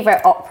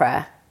favourite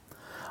opera?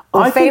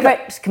 Or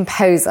favourite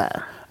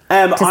composer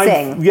to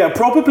sing? Yeah,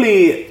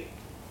 probably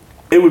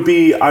it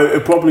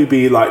would probably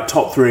be like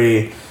top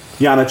 3,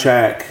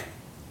 Janacek,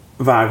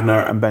 Wagner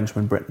and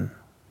Benjamin Britten.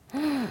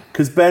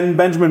 Because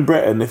Benjamin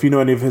Britten, if you know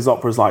any of his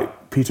operas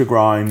like Peter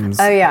Grimes,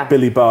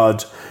 Billy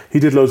Budd, he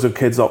did loads of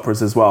kids'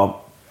 operas as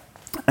well.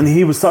 And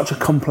he was such a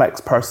complex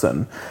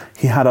person.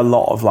 He had a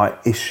lot of like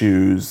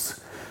issues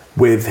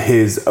with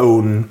his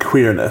own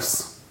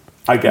queerness,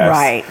 I guess.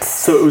 Right.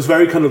 So it was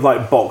very kind of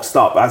like boxed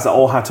up, as it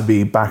all had to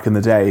be back in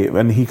the day.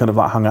 And he kind of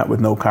like hung out with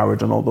Noel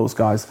Coward and all those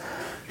guys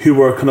who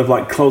were kind of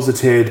like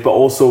closeted, but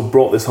also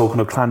brought this whole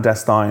kind of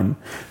clandestine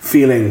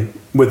feeling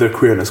with their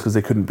queerness because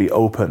they couldn't be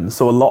open.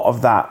 So a lot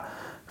of that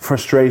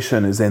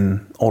frustration is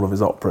in all of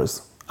his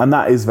operas. And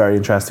that is very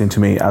interesting to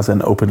me as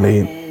an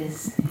openly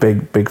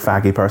big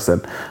faggy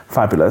person.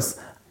 Fabulous.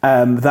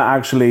 That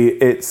actually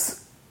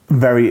it's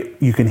very,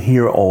 you can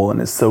hear it all and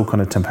it's so kind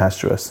of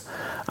tempestuous.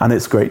 And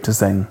it's great to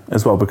sing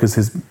as well because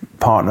his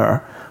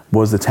partner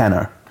was a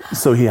tenor.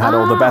 So he had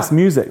all the best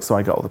music, so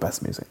I got all the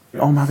best music.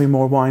 Oh, I'm having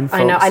more wine,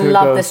 folks. I know, I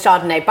love the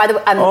Chardonnay. By the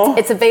way,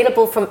 it's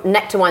available from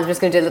Nectar Wines. I'm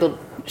just going to do a little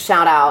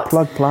shout out.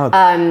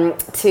 Plug.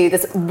 To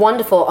this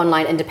wonderful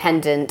online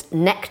independent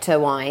Nectar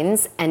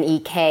Wines,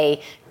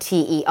 Nekter.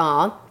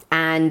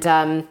 And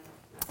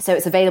so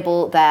it's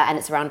available there and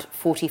it's around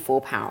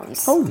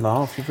 £44. Oh,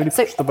 love, you've really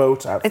pushed the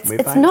boat out for me.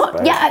 It's not,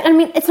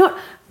 it's not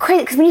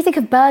crazy, because when you think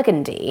of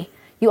Burgundy,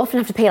 you often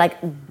have to pay like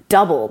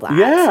double that.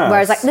 Yes.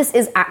 Whereas like this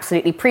is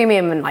absolutely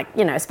premium and like,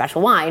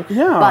 special wine.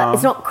 Yeah. But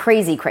it's not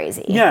crazy.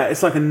 Yeah,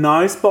 it's like a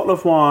nice bottle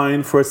of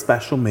wine for a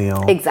special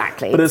meal.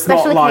 Exactly. But it's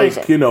special not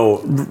occasion.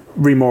 like,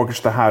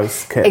 remortgage the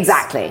house kits.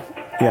 Exactly.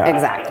 Yeah.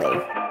 Exactly.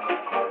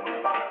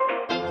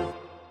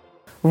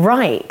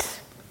 Right.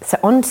 So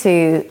on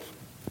to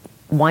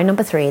wine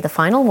number 3, the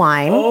final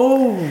wine.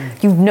 Oh.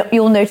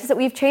 You'll notice that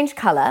we've changed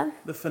colour.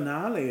 The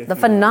finale. The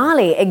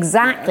finale,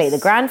 exactly. Yes. The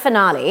grand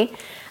finale.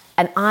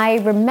 And I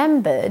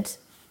remembered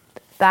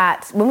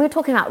that when we were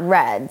talking about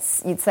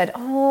reds, you'd said,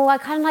 oh, I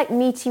kind of like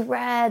meaty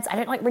reds. I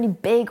don't like really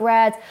big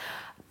reds.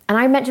 And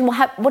I mentioned,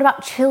 well, what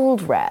about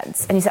chilled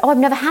reds? And you said, oh, I've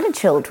never had a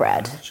chilled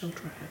red. Chilled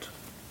red.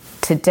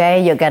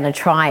 Today you're going to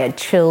try a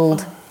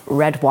chilled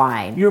red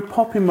wine. You're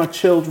popping my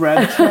chilled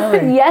red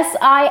cherry. Yes,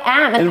 I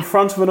am. In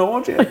front of an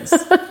audience.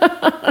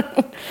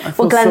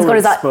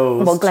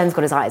 Glenn's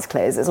got his eyes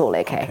closed. It's all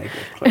okay.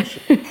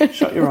 Good.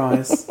 Shut your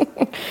eyes.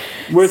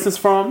 Where's this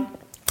from?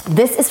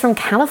 This is from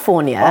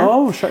California.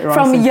 Oh, shut your eyes.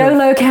 From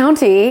YOLO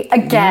County.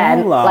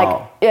 Again,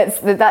 YOLO.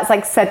 That's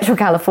like Central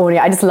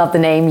California. I just love the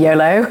name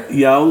YOLO.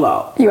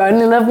 YOLO. You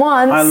only live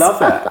once. I love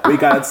it. We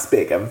gotta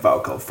speak in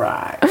vocal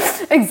fry.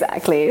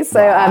 Exactly.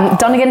 So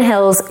Donegan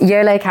Hills,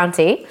 YOLO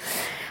County.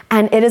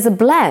 And it is a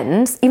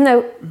blend, even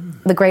though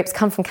the grapes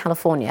come from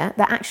California,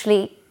 they're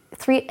actually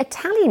 3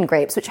 Italian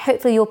grapes, which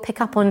hopefully you'll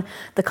pick up on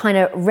the kind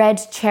of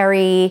red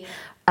cherry,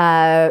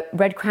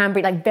 red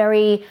cranberry, like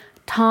very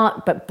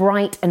tart but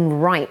bright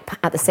and ripe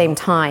at the same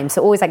time.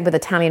 So always like with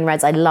Italian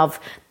reds, I love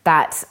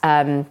that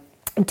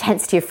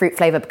intensity of fruit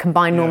flavour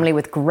combined normally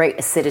with great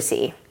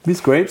acidity.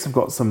 These grapes have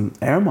got some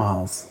air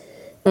miles.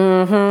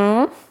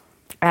 Mm-hmm.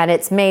 And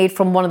it's made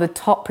from one of the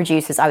top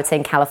producers, I would say,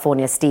 in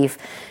California, Steve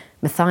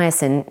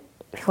Mathiasen,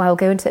 who I'll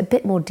go into a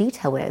bit more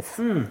detail with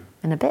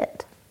in a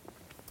bit.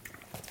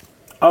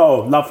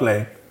 Oh,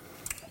 lovely.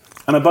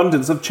 An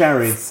abundance of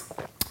cherries.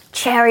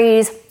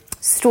 Cherries,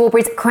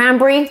 strawberries,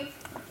 cranberry.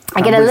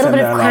 I get a little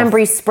bit of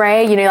cranberry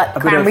spray, like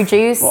cranberry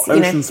juice.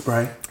 Ocean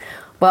spray.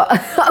 Well,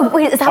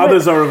 wait, is that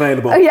others are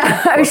available. Oh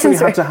yeah, ocean spray.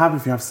 You have to have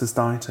if you have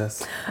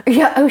cystitis.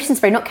 Yeah, ocean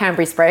spray, not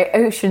cranberry spray.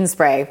 Ocean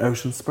spray.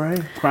 Ocean spray,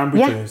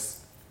 cranberry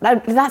juice.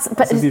 But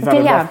if you've had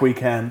a rough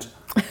weekend.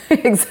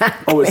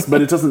 Exactly.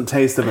 But it doesn't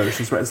taste of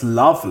ocean spray. It's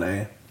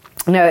lovely.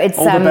 No, it's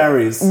all the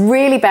berries.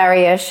 Really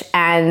berryish,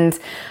 and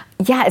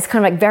it's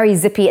kind of like very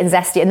zippy and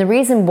zesty. And the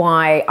reason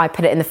why I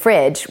put it in the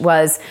fridge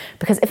was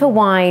because if a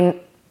wine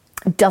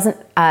doesn't,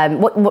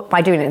 what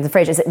by doing it in the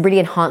fridge is it really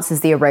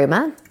enhances the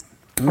aroma.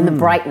 and the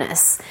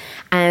brightness.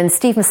 And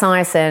Steve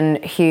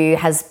Mathiasson, who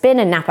has been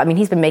in Napa, I mean,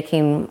 he's been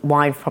making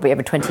wine for probably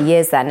over 20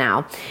 years there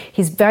now.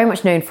 He's very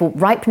much known for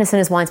ripeness in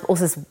his wines, but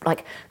also this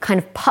like kind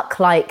of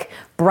puck-like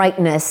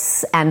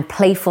brightness and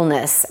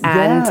playfulness.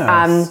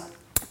 And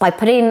by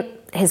putting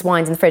his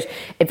wines in the fridge,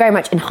 it very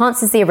much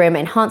enhances the aroma,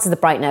 enhances the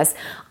brightness.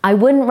 I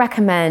wouldn't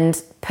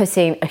recommend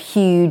putting a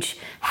huge,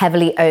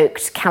 heavily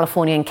oaked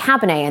Californian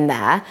Cabernet in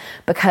there,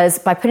 because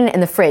by putting it in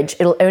the fridge,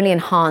 it'll only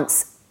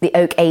enhance the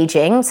oak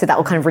aging, so that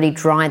will kind of really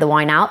dry the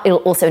wine out. It'll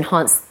also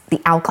enhance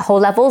the alcohol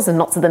levels, and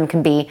lots of them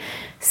can be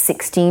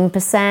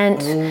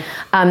 16%.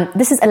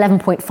 This is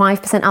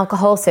 11.5%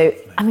 alcohol, so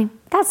I mean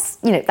that's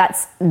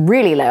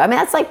really low. I mean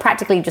that's like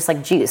practically just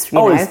like juice. You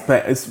know?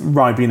 It's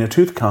Ribena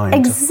tooth kind.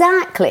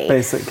 Exactly.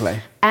 Basically.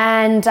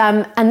 And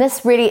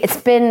this really, it's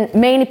been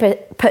mainly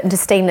put into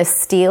stainless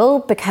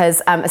steel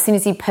because as soon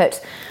as you put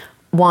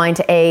wine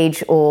to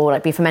age or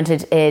like be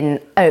fermented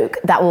in oak,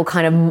 that will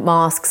kind of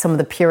mask some of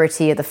the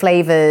purity of the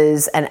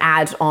flavors and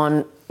add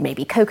on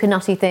maybe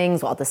coconutty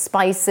things or other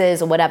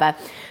spices or whatever.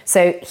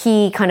 So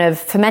he kind of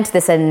fermented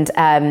this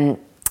and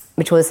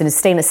which was in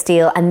stainless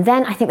steel, and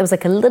then I think there was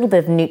like a little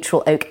bit of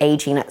neutral oak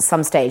aging at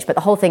some stage, but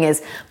the whole thing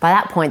is by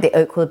that point the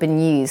oak will have been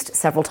used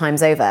several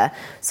times over.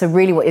 So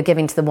really what you're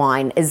giving to the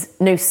wine is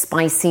no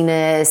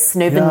spiciness,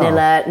 no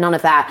vanilla, none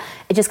of that.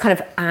 It just kind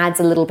of adds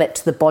a little bit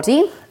to the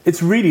body.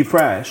 It's really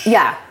fresh.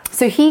 Yeah.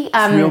 So he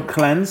it's real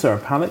cleanser,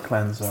 palate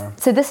cleanser.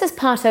 So this is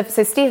part of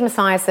Steve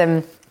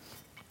Mathiasson,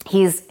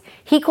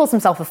 he calls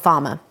himself a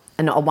farmer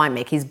and not a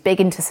winemaker. He's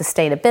big into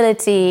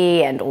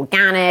sustainability and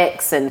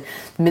organics and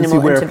minimal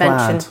Does he wear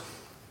intervention. plaid?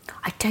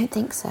 I don't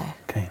think so.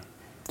 Okay,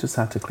 just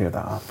had to clear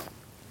that up.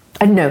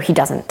 No, he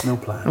doesn't. No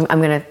plaid. I'm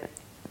going to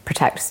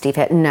protect Steve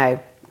here. No.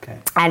 Okay.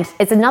 And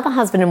it's another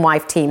husband and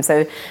wife team.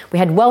 So we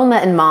had Wilma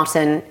and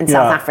Martin in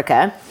South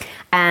Africa,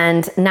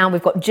 and now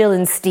we've got Jill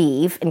and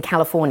Steve in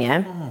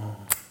California. Oh.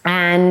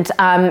 And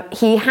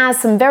he has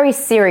some very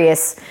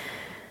serious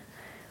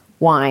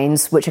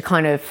wines, which are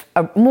kind of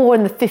more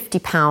in the £50,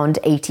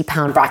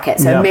 £80 bracket.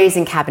 So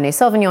amazing Cabernet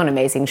Sauvignon,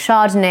 amazing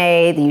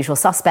Chardonnay, the usual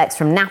suspects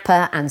from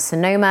Napa and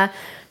Sonoma.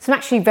 Some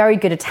actually very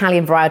good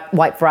Italian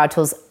white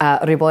varietals,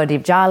 Ribera di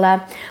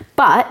Gialla.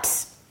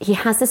 But he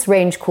has this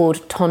range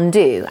called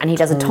Tondu, and he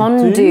does a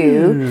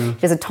Tondu. He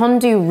does a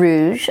Tondu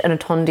Rouge and a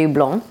Tondu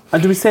Blanc.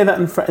 And do we say that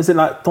in French? Is it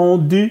like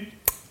Tondu?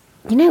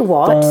 You know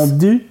what?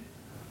 Tondu?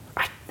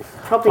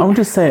 Probably. I'll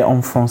just say it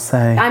en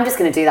français. I'm just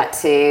going to do that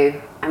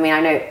too. I mean,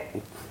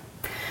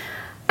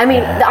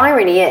 the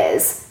irony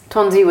is,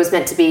 Tondu was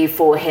meant to be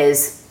for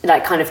his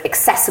like kind of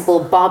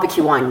accessible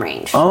barbecue wine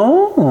range.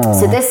 Oh.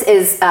 So this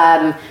is,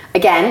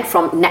 again,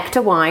 from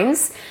Nectar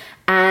Wines.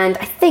 And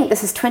I think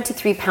this is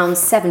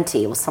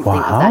 £23.70 or something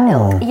of that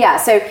ilk. Yeah,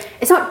 so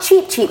it's not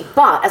cheap,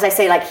 but as I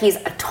say, like he's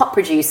a top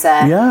producer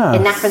in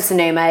Napa and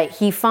Sonoma.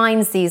 He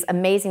finds these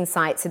amazing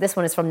sites. So this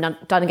one is from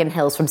Dunnigan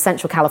Hills, from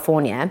Central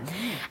California.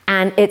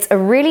 And it's a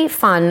really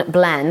fun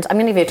blend. I'm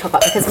going to give you a top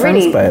up because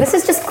really, this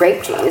is just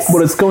grape juice.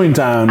 Well, it's going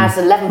down at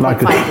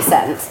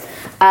 11.5%.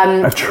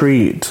 A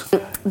treat.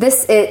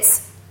 This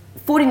is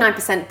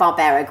 49%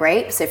 Barbera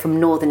grape, so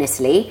from northern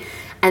Italy.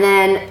 And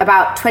then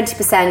about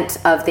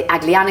 20% of the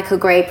Aglianico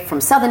grape from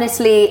southern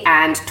Italy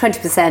and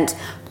 20%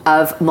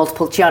 of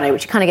Montepulciano,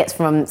 which you kind of gets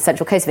from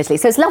central coast of Italy.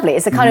 So it's lovely.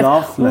 It's a kind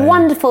of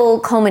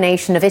wonderful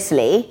culmination of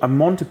Italy. And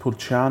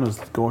Montepulciano's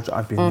gorgeous.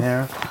 I've been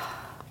there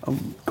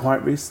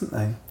quite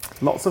recently.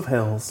 Lots of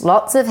hills.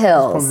 Lots of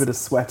hills. There's probably a bit of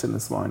sweat in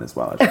this wine as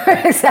well.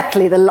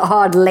 Exactly, the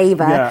hard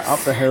labour. Yeah,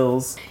 up the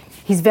hills.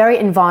 He's very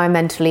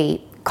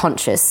environmentally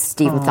conscious,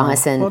 Steve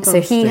Mathiasson. So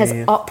he has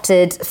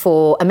opted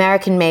for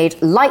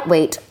American-made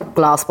lightweight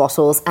glass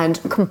bottles and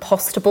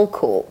compostable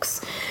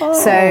corks.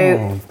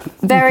 So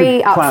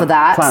very up for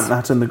that. Plant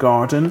that in the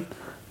garden.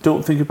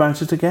 Don't think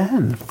about it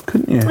again,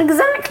 couldn't you?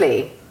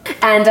 Exactly.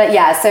 And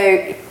so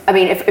I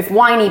mean, if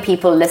winey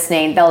people are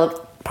listening, they'll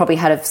have probably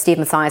heard of Steve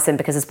Mathiasson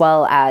because as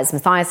well as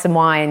Mathiasson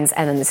wines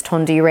and then this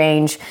Tondu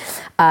range.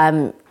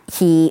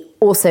 He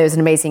also is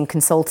an amazing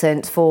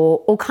consultant for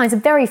all kinds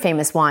of very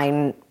famous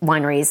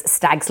wineries,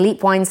 Stag's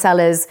Leap Wine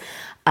Cellars,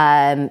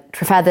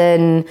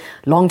 Trefethen,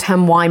 Long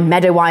Term Wine,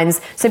 Meadow Wines.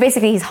 So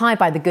basically he's hired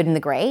by the good and the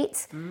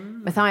great.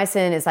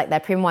 Mathiasson is like their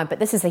premium wine,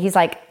 but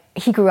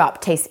he grew up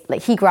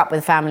with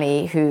a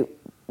family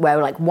where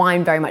like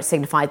wine very much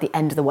signified the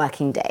end of the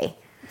working day.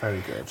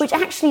 Very good. Which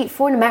actually,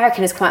 for an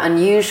American, is quite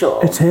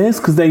unusual. It is,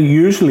 because they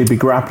usually be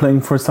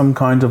grappling for some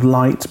kind of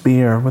light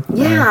beer, wouldn't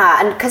they? Yeah,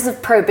 and because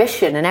of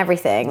prohibition and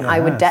everything,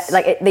 Yes.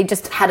 they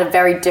just had a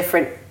very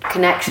different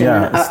connection.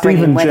 Yeah,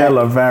 Steve and Jill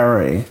are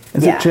very...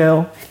 Is it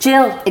Jill?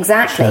 Jill,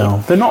 exactly. Jill.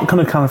 They're not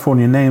kind of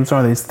California names,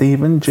 are they?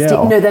 Steve and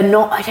Jill. No, they're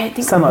not. I don't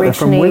think Sound like they're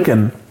from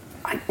Wigan.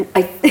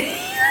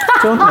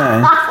 Don't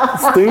they?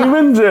 Steve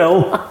and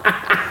Jill.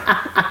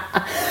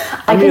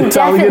 I can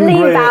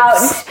definitely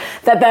vouch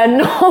that they're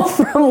not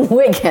from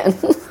Wigan.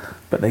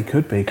 But they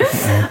could be, couldn't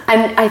they?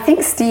 And I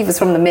think Steve is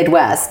from the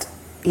Midwest.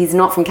 He's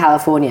not from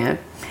California.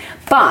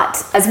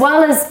 But as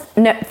well as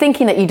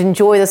thinking that you'd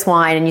enjoy this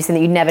wine and you said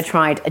that you'd never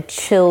tried a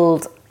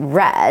chilled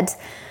red,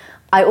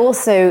 I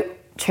also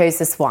chose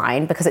this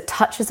wine because it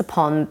touches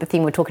upon the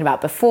theme we were talking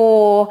about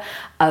before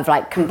of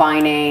like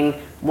combining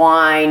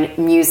wine,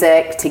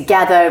 music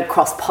together,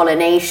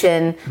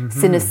 cross-pollination,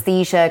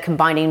 synesthesia,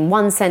 combining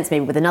one sense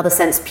maybe with another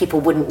sense people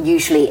wouldn't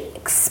usually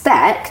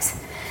expect.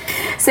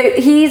 So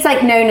he's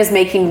like known as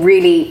making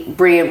really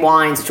brilliant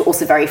wines, which are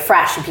also very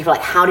fresh. And people are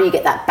like, how do you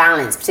get that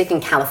balance,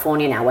 particularly in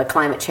California now, where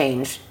climate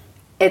change,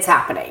 it's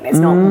happening. It's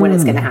not when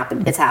it's going to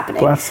happen. It's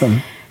happening. Bless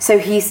him. So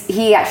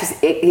he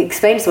actually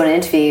explained to us in an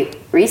interview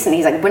recently.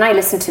 He's like, when I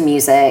listen to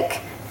music,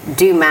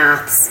 do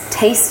maths,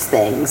 taste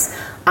things,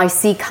 I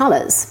see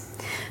colours.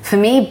 For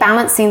me,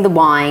 balancing the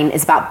wine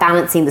is about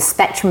balancing the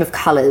spectrum of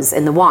colours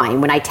in the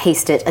wine when I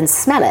taste it and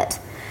smell it.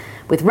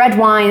 With red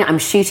wine, I'm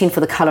shooting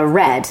for the colour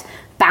red,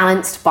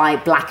 balanced by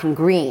black and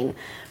green.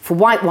 For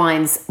white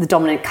wines, the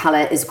dominant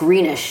colour is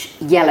greenish,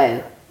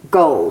 yellow,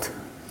 gold.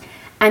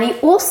 And he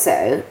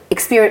also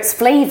experienced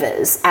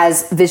flavours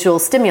as visual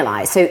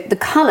stimuli. So the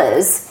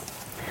colours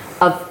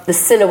of the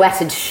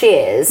silhouetted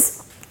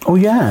shears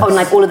on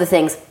like all of the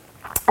things,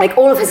 like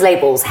all of his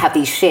labels have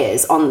these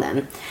shears on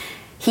them.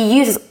 He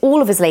uses all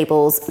of his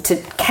labels to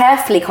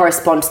carefully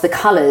correspond to the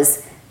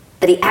colours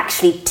that he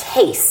actually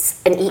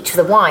tastes in each of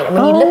the wine. And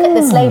when you look at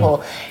this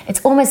label, it's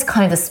almost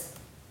kind of this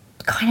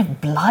kind of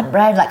blood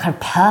red, like kind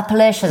of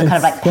purplish, there's a kind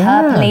of like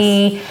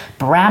purpley,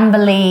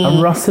 brambly,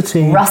 a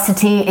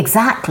russety,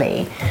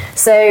 exactly.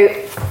 So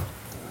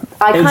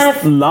I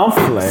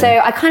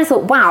kind of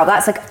thought, wow,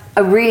 that's like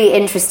a really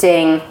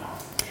interesting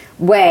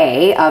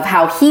way of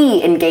how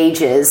he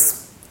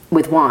engages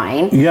with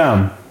wine.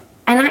 Yeah.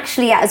 And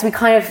actually, as we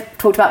kind of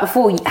talked about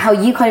before, how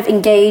you kind of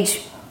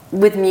engage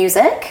with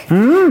music,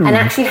 and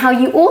actually how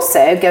you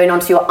also, going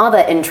on to your other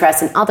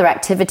interests and other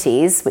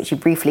activities, which you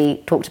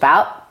briefly talked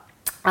about,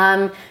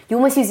 you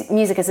almost use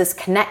music as this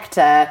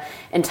connector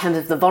in terms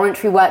of the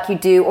voluntary work you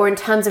do, or in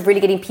terms of really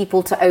getting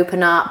people to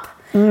open up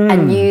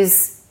and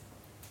use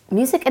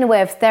music in a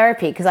way of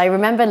therapy. Because I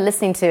remember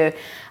listening to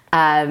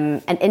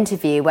an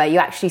interview where you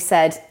actually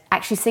said,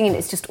 actually singing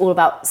is just all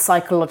about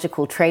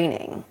psychological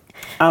training.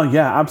 Oh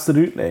yeah,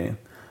 absolutely.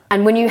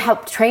 And when you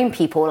help train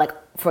people, like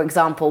for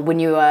example, when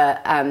you were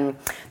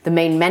the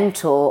main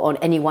mentor on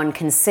Anyone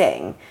Can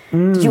Sing,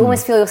 did you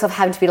almost feel yourself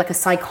having to be like a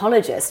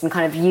psychologist and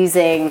kind of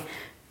using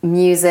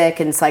music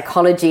and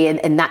psychology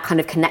in that kind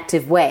of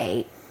connective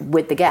way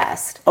with the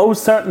guest? Oh,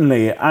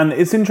 certainly. And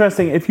it's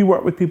interesting, if you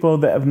work with people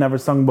that have never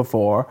sung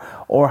before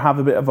or have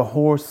a bit of a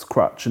horse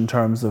crutch in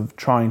terms of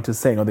trying to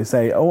sing, or they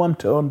say, oh, I'm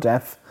tone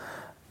deaf.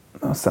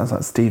 That sounds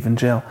like Steve and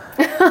Jill.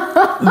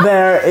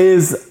 There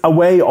is a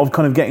way of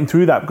kind of getting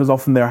through that, because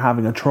often they're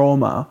having a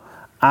trauma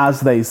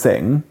as they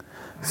sing.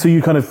 So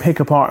you kind of pick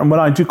apart. And when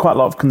I do quite a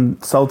lot of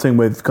consulting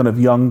with kind of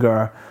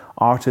younger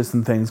artists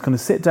and things, kind of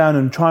sit down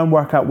and try and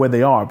work out where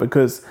they are,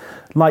 because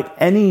like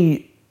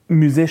any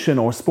musician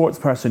or sports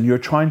person, you're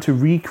trying to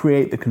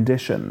recreate the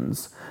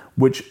conditions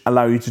which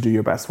allow you to do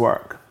your best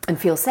work. And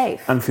feel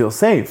safe.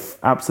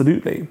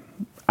 Absolutely.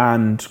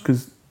 And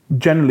because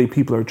generally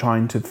people are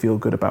trying to feel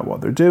good about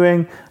what they're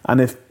doing,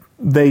 and if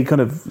they kind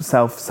of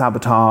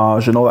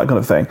self-sabotage and all that kind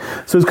of thing.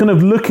 So it's kind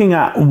of looking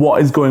at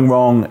what is going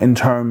wrong in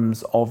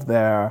terms of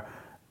their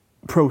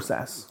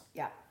process.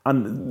 Yeah.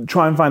 And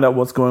try and find out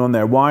what's going on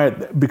there. Why?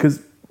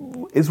 Because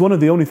it's one of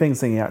the only things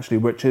singing actually,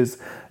 which is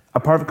a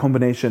perfect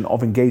combination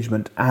of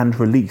engagement and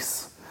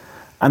release.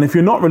 And if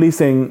you're not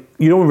releasing,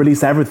 you don't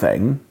release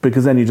everything,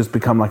 because then you just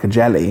become like a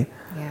jelly.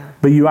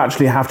 But you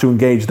actually have to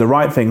engage the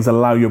right things that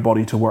allow your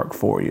body to work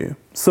for you.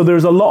 So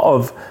there's a lot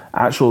of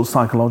actual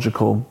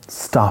psychological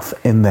stuff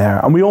in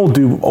there. And we all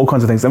do all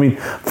kinds of things. I mean,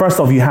 first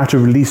off, you have to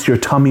release your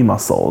tummy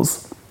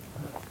muscles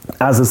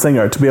as a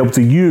singer to be able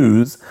to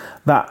use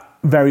that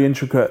very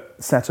intricate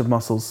set of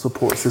muscles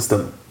support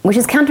system. Which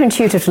is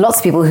counterintuitive to lots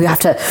of people who have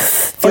to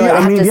feel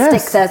like they have to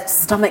stick their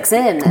stomachs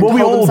in and well,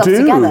 we hold all themselves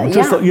do. together.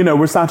 Just, you know,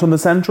 we're sat on the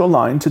central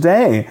line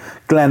today.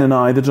 Glenn and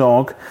I, the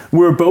dog,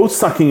 we're both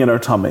sucking in our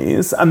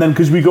tummies. And then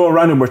because we go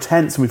around and we're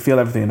tense and we feel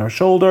everything in our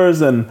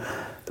shoulders and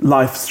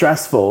life's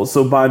stressful.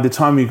 So by the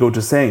time you go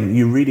to sing,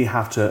 you really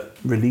have to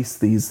release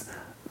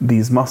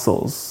these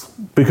muscles,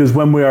 because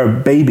when we are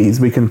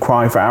babies, we can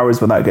cry for hours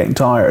without getting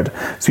tired.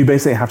 So you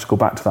basically have to go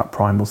back to that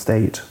primal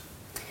state.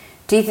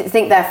 Do you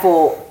think,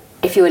 therefore,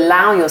 if you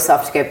allow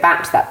yourself to go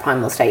back to that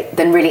primal state,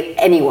 then really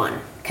anyone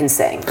can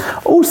sing?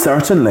 Oh,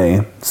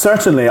 certainly.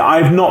 Certainly.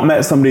 I've not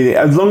met somebody,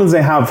 as long as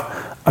they have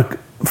a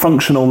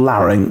functional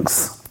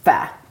larynx,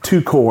 fair,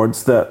 2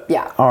 chords that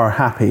are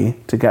happy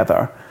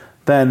together,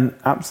 then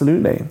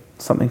absolutely,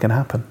 something can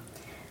happen.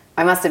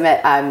 I must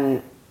admit,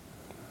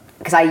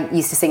 because I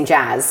used to sing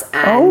jazz.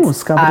 And,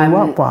 scabbity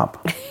wap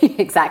wap.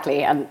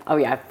 Exactly. And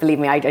believe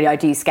me, I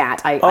do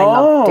scat. I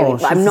love doing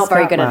it. But I'm not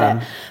very good at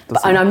it.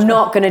 And I'm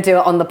not going to do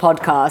it on the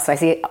podcast.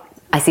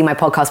 I see my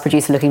podcast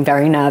producer looking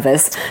very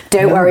nervous.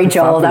 Don't worry,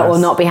 Joel, that will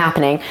not be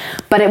happening.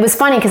 But it was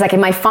funny because like in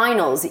my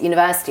finals at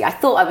university, I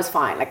thought I was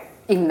fine. Like,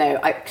 even though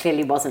I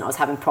clearly wasn't, I was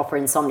having proper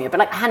insomnia. But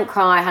like I hadn't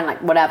cried, I hadn't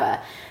like whatever.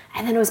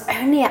 And then it was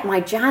only at my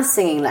jazz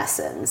singing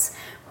lessons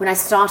when I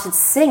started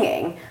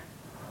singing,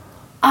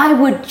 I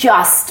would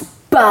just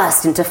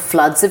burst into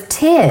floods of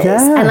tears.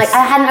 Yes. And like,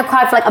 I hadn't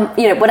cried for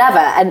like, whatever.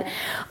 And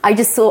I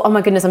just thought, oh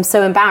my goodness, I'm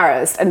so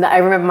embarrassed. And I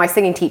remember my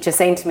singing teacher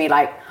saying to me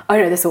like, oh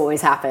no, this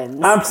always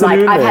happens.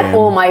 Absolutely. Like, I've had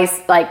all my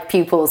like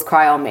pupils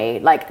cry on me.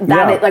 Like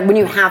that, is, like when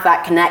you have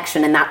that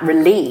connection and that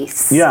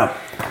release. Yeah,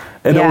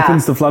 it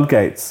opens the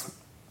floodgates.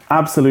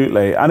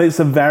 Absolutely. And it's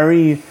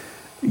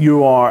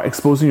you are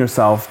exposing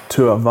yourself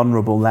to a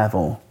vulnerable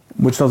level,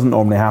 which doesn't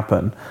normally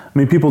happen. I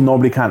mean, people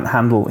normally can't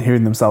handle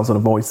hearing themselves on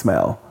a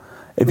voicemail.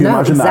 If you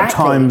imagine that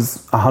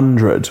times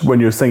 100 when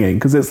you're singing,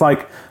 because it's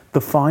like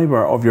the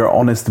fibre of your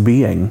honest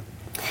being.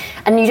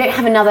 And you don't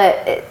have another,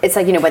 it's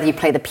like, whether you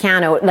play the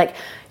piano, like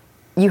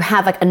you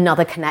have like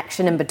another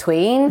connection in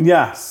between.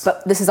 Yes.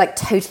 But this is like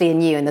totally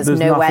in you and there's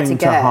nowhere to go. There's nothing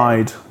to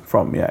hide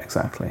from. Yeah,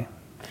 exactly.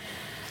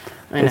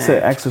 It's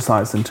an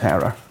exercise in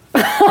terror.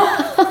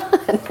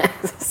 An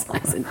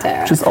exercise in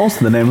terror. Which is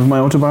also the name of my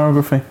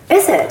autobiography.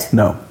 Is it?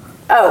 No.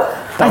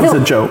 Oh. That was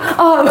a joke.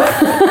 Oh.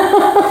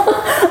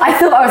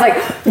 I was like,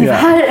 you've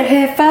heard it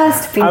here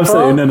first, people.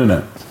 Absolutely.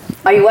 No.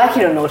 Are you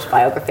working on an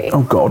autobiography?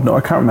 Oh God, no,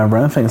 I can't remember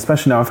anything,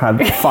 especially now I've had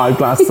 5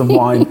 glasses of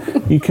wine.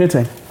 Are you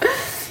kidding?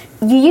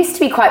 You used to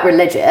be quite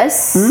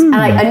religious,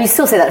 and you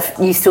still say that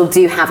you still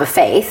do have a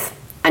faith,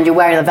 and you're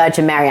wearing the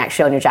Virgin Mary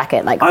actually on your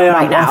jacket, like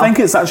right now. I think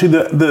it's actually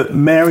the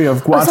Mary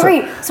of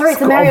Guadalupe. Sorry, it's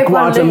the Mary of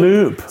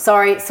Guadalupe.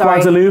 Sorry.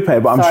 Guadalupe,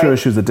 but I'm sure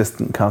she was a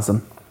distant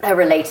cousin. They're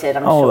related,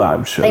 I'm sure. Oh,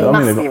 I'm sure. They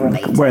must be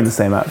related. Wearing the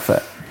same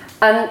outfit.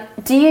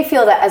 Do you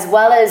feel that as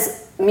well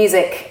as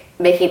music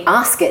making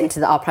us get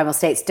into our primal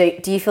states,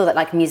 do you feel that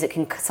like music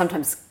can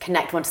sometimes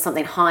connect one to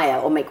something higher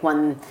or make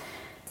one,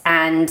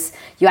 and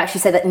you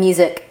actually say that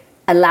music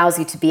allows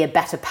you to be a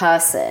better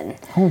person?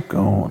 Oh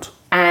God.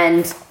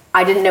 And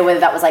I didn't know whether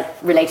that was like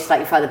related to like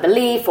your further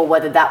belief or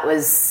whether that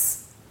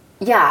was,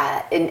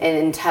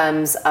 in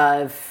terms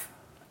of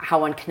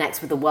how one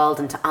connects with the world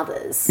and to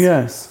others.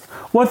 Yes.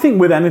 Well, I think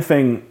with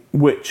anything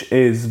which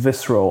is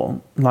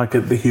visceral, like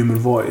the human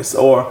voice,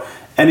 or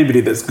anybody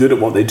that's good at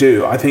what they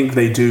do, I think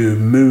they do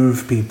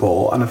move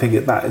people, and I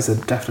think that is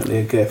definitely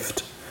a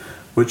gift,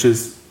 which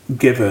is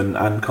given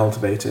and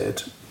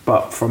cultivated,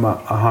 but from a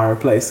higher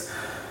place.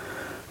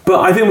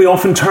 But I think we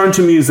often turn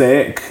to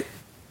music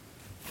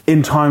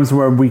in times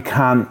where we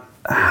can't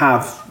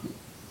have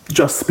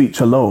just speech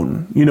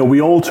alone.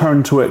 We all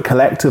turn to it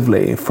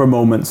collectively for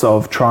moments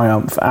of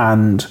triumph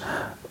and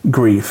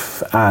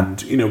grief,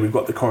 and we've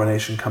got the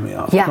coronation coming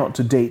up. Not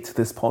to date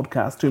this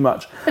podcast too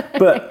much,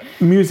 but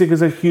music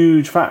is a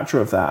huge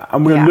factor of that,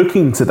 and we're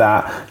looking to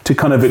that to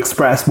kind of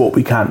express what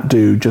we can't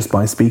do just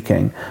by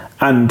speaking,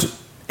 and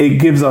it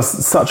gives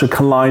us such a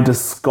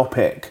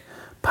kaleidoscopic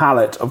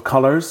palette of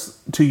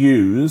colours to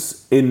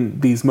use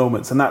in these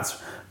moments, and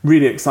that's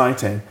really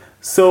exciting.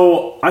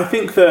 So I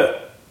think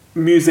that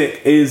music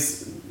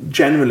is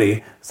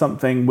generally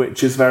something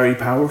which is very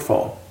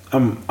powerful.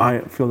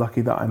 I feel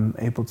lucky that I'm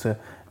able to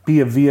be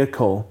a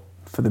vehicle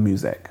for the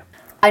music.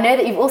 I know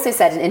that you've also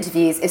said in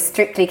interviews, if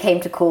Strictly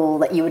came to call,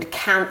 that you would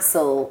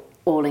cancel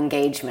all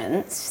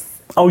engagements.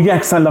 Oh yeah,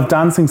 because I love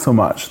dancing so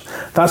much.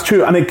 That's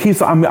true, and it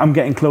keeps. I'm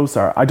getting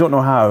closer. I don't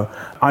know how.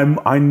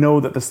 I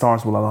know that the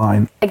stars will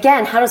align.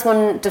 Again, how does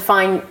one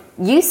define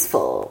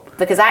useful?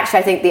 Because actually,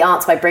 I think the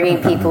art's by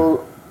bringing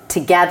people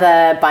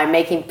together, by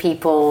making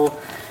people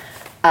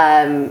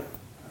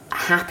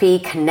happy,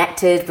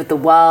 connected with the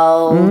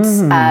world.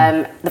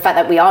 The fact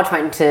that we are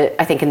trying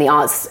to, I think in the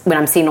arts, when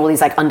I'm seeing all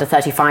these like under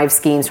 35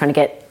 schemes trying to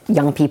get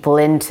young people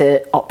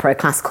into opera,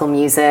 classical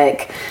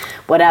music,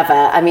 whatever.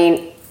 I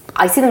mean,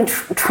 I see them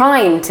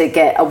trying to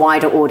get a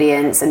wider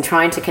audience and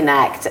trying to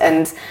connect.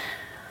 And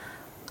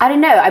I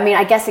don't know. I mean,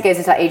 I guess it goes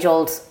into that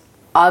age-old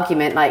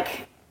argument,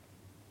 like,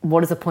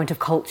 what is the point of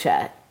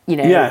culture?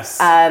 Yes.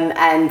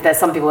 And there's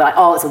some people who are like,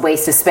 oh, it's a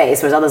waste of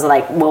space, whereas others are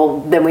like, well,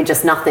 then we're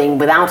just nothing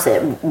without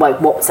it. Like,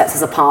 what sets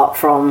us apart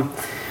from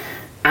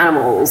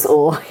animals?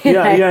 Or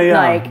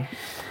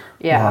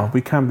Well,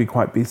 we can be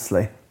quite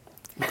beastly.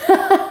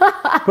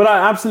 But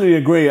I absolutely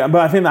agree. But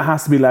I think that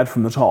has to be led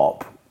from the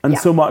top. And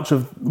so much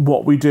of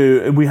what we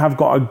do, we have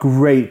got a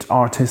great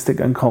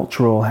artistic and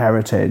cultural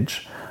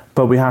heritage,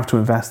 but we have to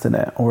invest in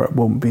it or it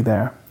won't be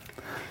there.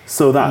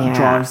 So that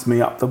drives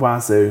me up the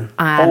wazoo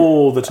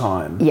all the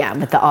time. Yeah,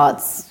 with the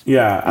arts.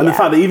 Yeah, and the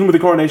fact that even with the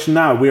coronation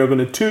now, we are going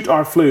to toot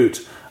our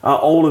flute at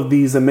all of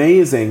these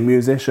amazing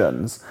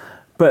musicians.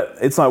 But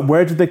it's like,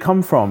 where did they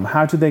come from?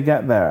 How did they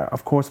get there?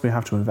 Of course, we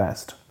have to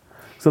invest.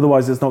 So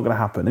otherwise, it's not going to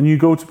happen. And you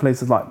go to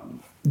places like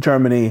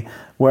Germany,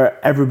 where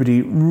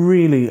everybody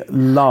really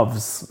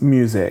loves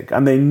music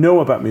and they know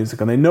about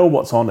music and they know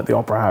what's on at the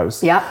Opera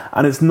House.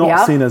 And it's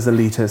not seen as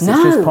elitist. No.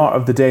 It's just part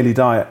of the daily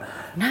diet.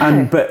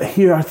 No. But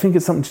here, I think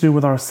it's something to do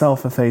with our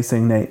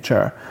self-effacing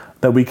nature,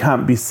 that we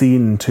can't be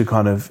seen to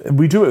kind of...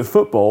 We do it with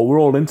football. We're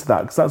all into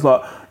that because that's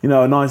like,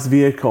 a nice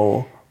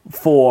vehicle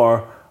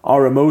for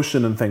our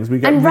emotion and things. We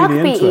get and really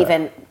rugby into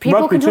even. it.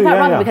 People can talk about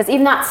rugby because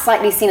even that's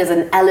slightly seen as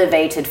an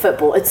elevated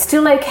football. It's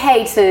still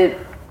okay to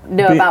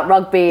know about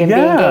rugby and be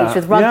engaged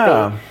with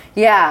rugby.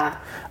 Yeah.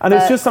 And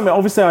it's just something,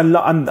 obviously,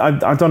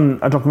 I've done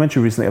a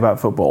documentary recently about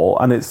football,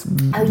 and it's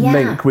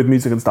linked with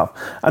music and stuff.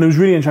 And it was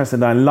really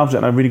interesting, and I loved it,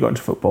 and I really got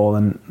into football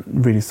and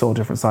really saw a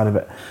different side of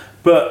it.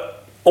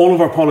 But all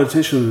of our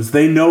politicians,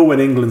 they know when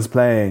England's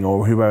playing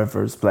or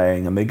whoever's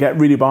playing, and they get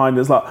really behind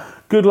it. It's like,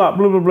 good luck,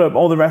 blah, blah, blah,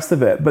 all the rest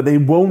of it. But they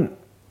won't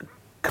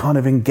kind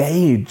of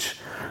engage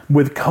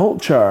with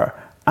culture.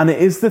 And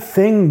it is the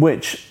thing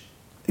which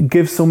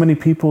gives so many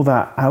people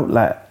that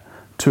outlet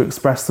to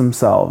express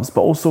themselves, but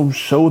also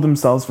show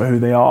themselves for who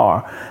they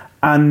are.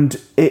 And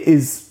it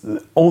is,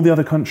 all the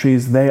other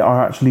countries, they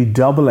are actually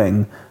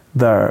doubling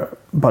their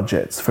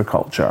budgets for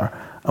culture.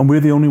 And we're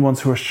the only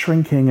ones who are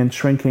shrinking,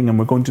 and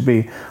we're going to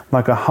be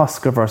like a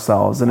husk of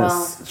ourselves. And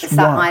it's that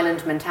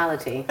island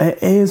mentality.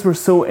 It is, we're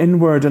so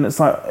inward, and it's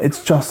like,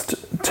 it's just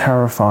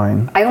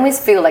terrifying. I always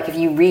feel like if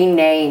you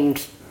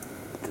renamed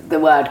the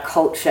word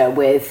culture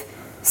with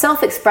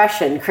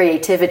self-expression,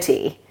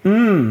 creativity,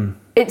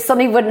 it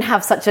suddenly wouldn't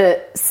have such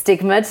a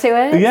stigma to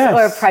it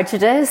or a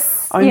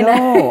prejudice. I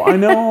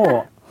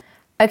know.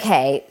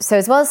 Okay, so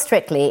as well as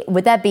Strictly,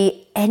 would there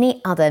be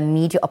any other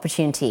media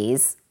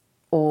opportunities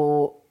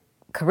or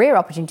career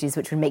opportunities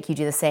which would make you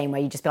do the same,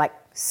 where you just be like,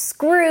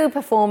 screw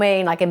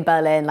performing like in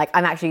Berlin, like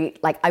I'm actually,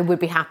 like I would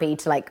be happy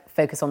to like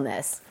focus on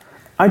this?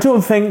 I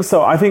don't think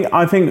so. I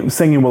think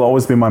singing will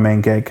always be my main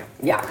gig.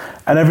 Yeah.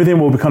 And everything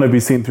will kind of be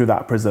seen through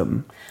that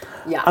prism.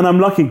 Yeah. And I'm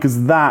lucky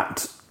because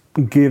that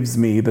gives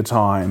me the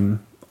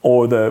time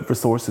or the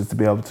resources to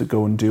be able to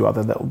go and do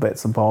other little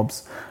bits and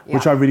bobs,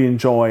 which I really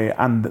enjoy.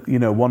 And, you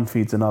know, one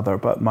feeds another,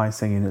 but my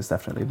singing is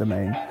definitely the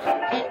main.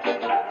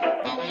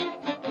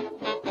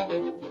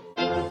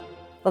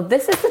 Well,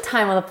 this is the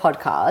time on the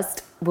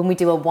podcast when we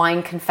do a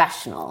wine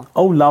confessional.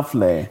 Oh,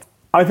 lovely.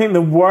 I think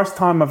the worst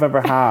time I've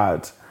ever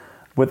had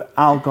with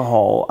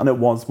alcohol, and it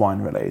was wine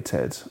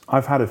related.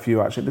 I've had a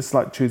few actually. This is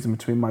like choosing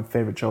between my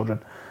favourite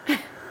children.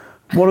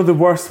 One of the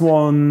worst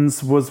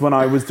ones was when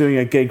I was doing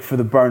a gig for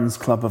the Burns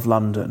Club of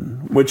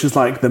London, which is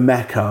like the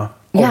mecca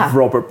of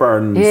Robert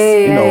Burns.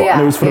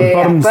 And it was for the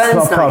Burns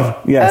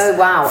Club. Yes. Oh,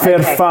 wow.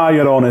 Fair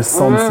fire on his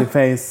son's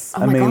face,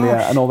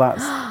 Amelia, and all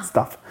that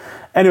stuff.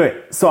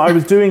 Anyway, so I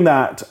was doing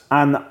that,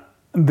 and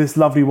this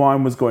lovely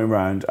wine was going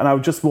round, and I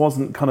just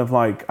wasn't kind of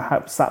like,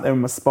 I sat there in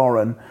my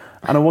sporran,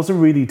 and I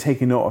wasn't really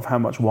taking note of how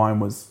much wine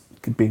was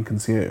being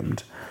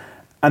consumed.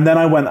 And then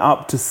I went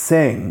up to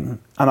sing,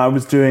 and I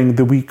was doing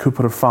the Wee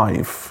Cooper of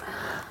Five,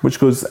 which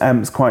goes,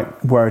 it's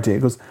quite wordy.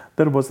 It goes,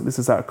 this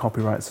is out of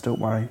copyright, so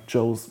don't worry.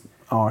 Joel's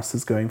arse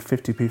is going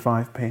 50p,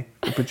 5p,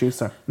 the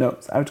producer. No,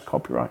 it's out of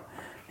copyright.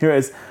 Here it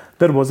is.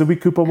 There was a wee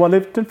Cooper wha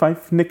lived in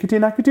Fife, Nicky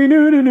nackety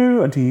noo noo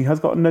noo, and he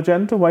has gotten a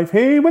gentle wife.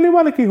 Hey, willy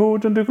wallacky ho,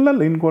 and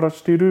dooglalin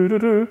gwarash doo doo doo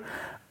doo.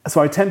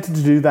 So I attempted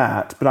to do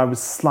that, but I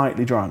was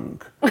slightly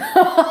drunk.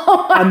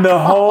 And the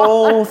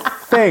whole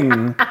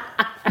thing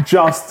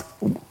just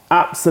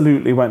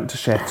absolutely went to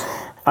shit.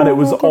 And it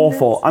was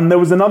awful. And there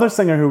was another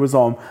singer who was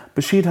on,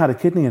 but she'd had a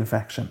kidney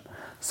infection.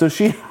 So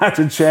she had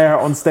a chair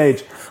on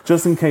stage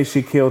just in case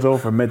she keeled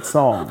over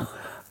mid-song.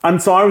 And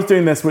so I was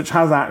doing this, which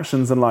has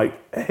actions and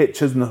like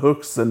hitches and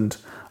hooks and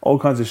all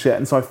kinds of shit.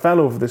 And so I fell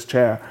over this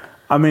chair.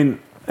 I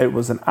mean, it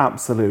was an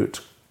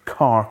absolute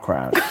car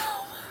crash.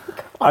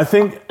 I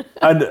think,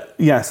 and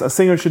yes, a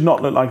singer should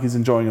not look like he's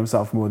enjoying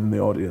himself more than the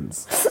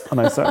audience.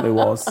 And I certainly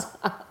was.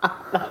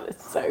 That is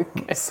so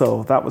good.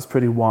 So that was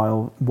pretty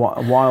wild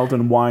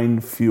and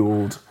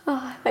wine-fueled.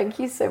 Oh, thank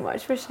you so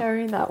much for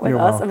sharing that with You're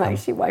us. welcome. I'm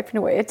actually wiping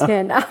away a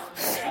tear now.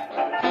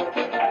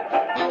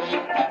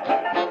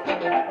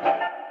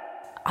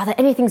 Are there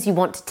any things you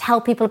want to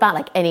tell people about,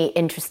 like any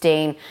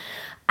interesting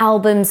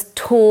albums,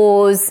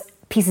 tours,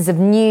 pieces of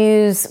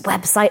news,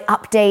 website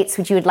updates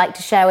which you would like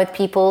to share with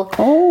people?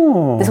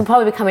 Oh. This will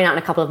probably be coming out in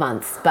a couple of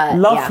months, but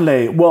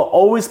lovely. Yeah. Well,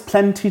 always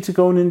plenty to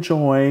go and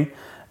enjoy.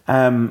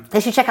 They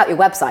should check out your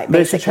website, basically.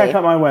 They should check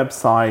out my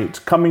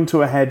website, Coming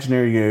to a Hedge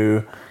Near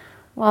You.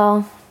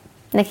 Well,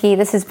 Nicky,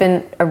 this has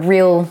been a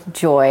real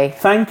joy.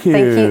 Thank you.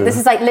 Thank you. This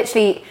is like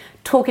literally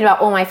talking about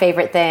all my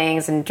favourite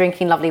things and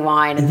drinking lovely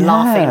wine and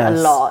laughing a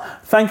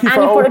lot. Thank you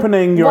for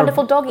opening your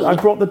wonderful doggy. I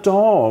brought the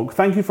dog.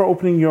 Thank you for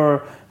opening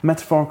your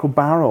metaphorical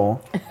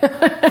barrel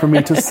for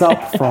me to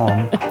sup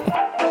from.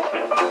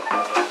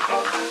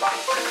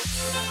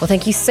 Well,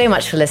 thank you so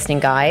much for listening,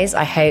 guys.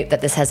 I hope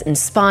that this has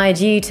inspired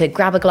you to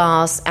grab a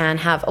glass and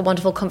have a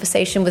wonderful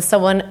conversation with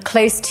someone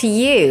close to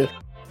you.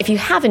 If you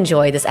have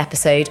enjoyed this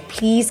episode,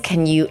 please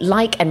can you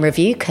like and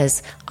review,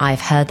 because I've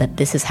heard that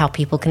this is how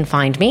people can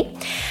find me.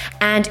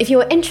 And if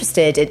you're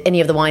interested in any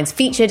of the wines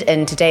featured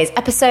in today's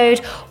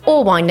episode,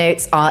 all wine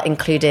notes are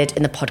included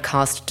in the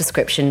podcast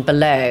description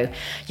below.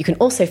 You can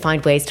also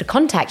find ways to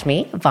contact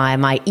me via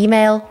my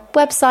email,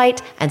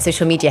 website, and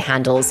social media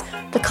handles.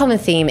 The common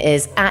theme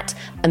is at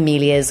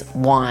Amelia's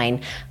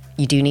Wine.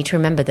 You do need to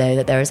remember, though,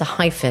 that there is a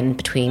hyphen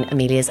between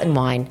Amelia's and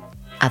wine.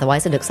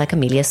 Otherwise, it looks like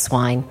Amelia's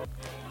Swine.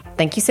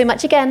 Thank you so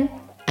much again,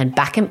 and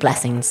back in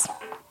blessings.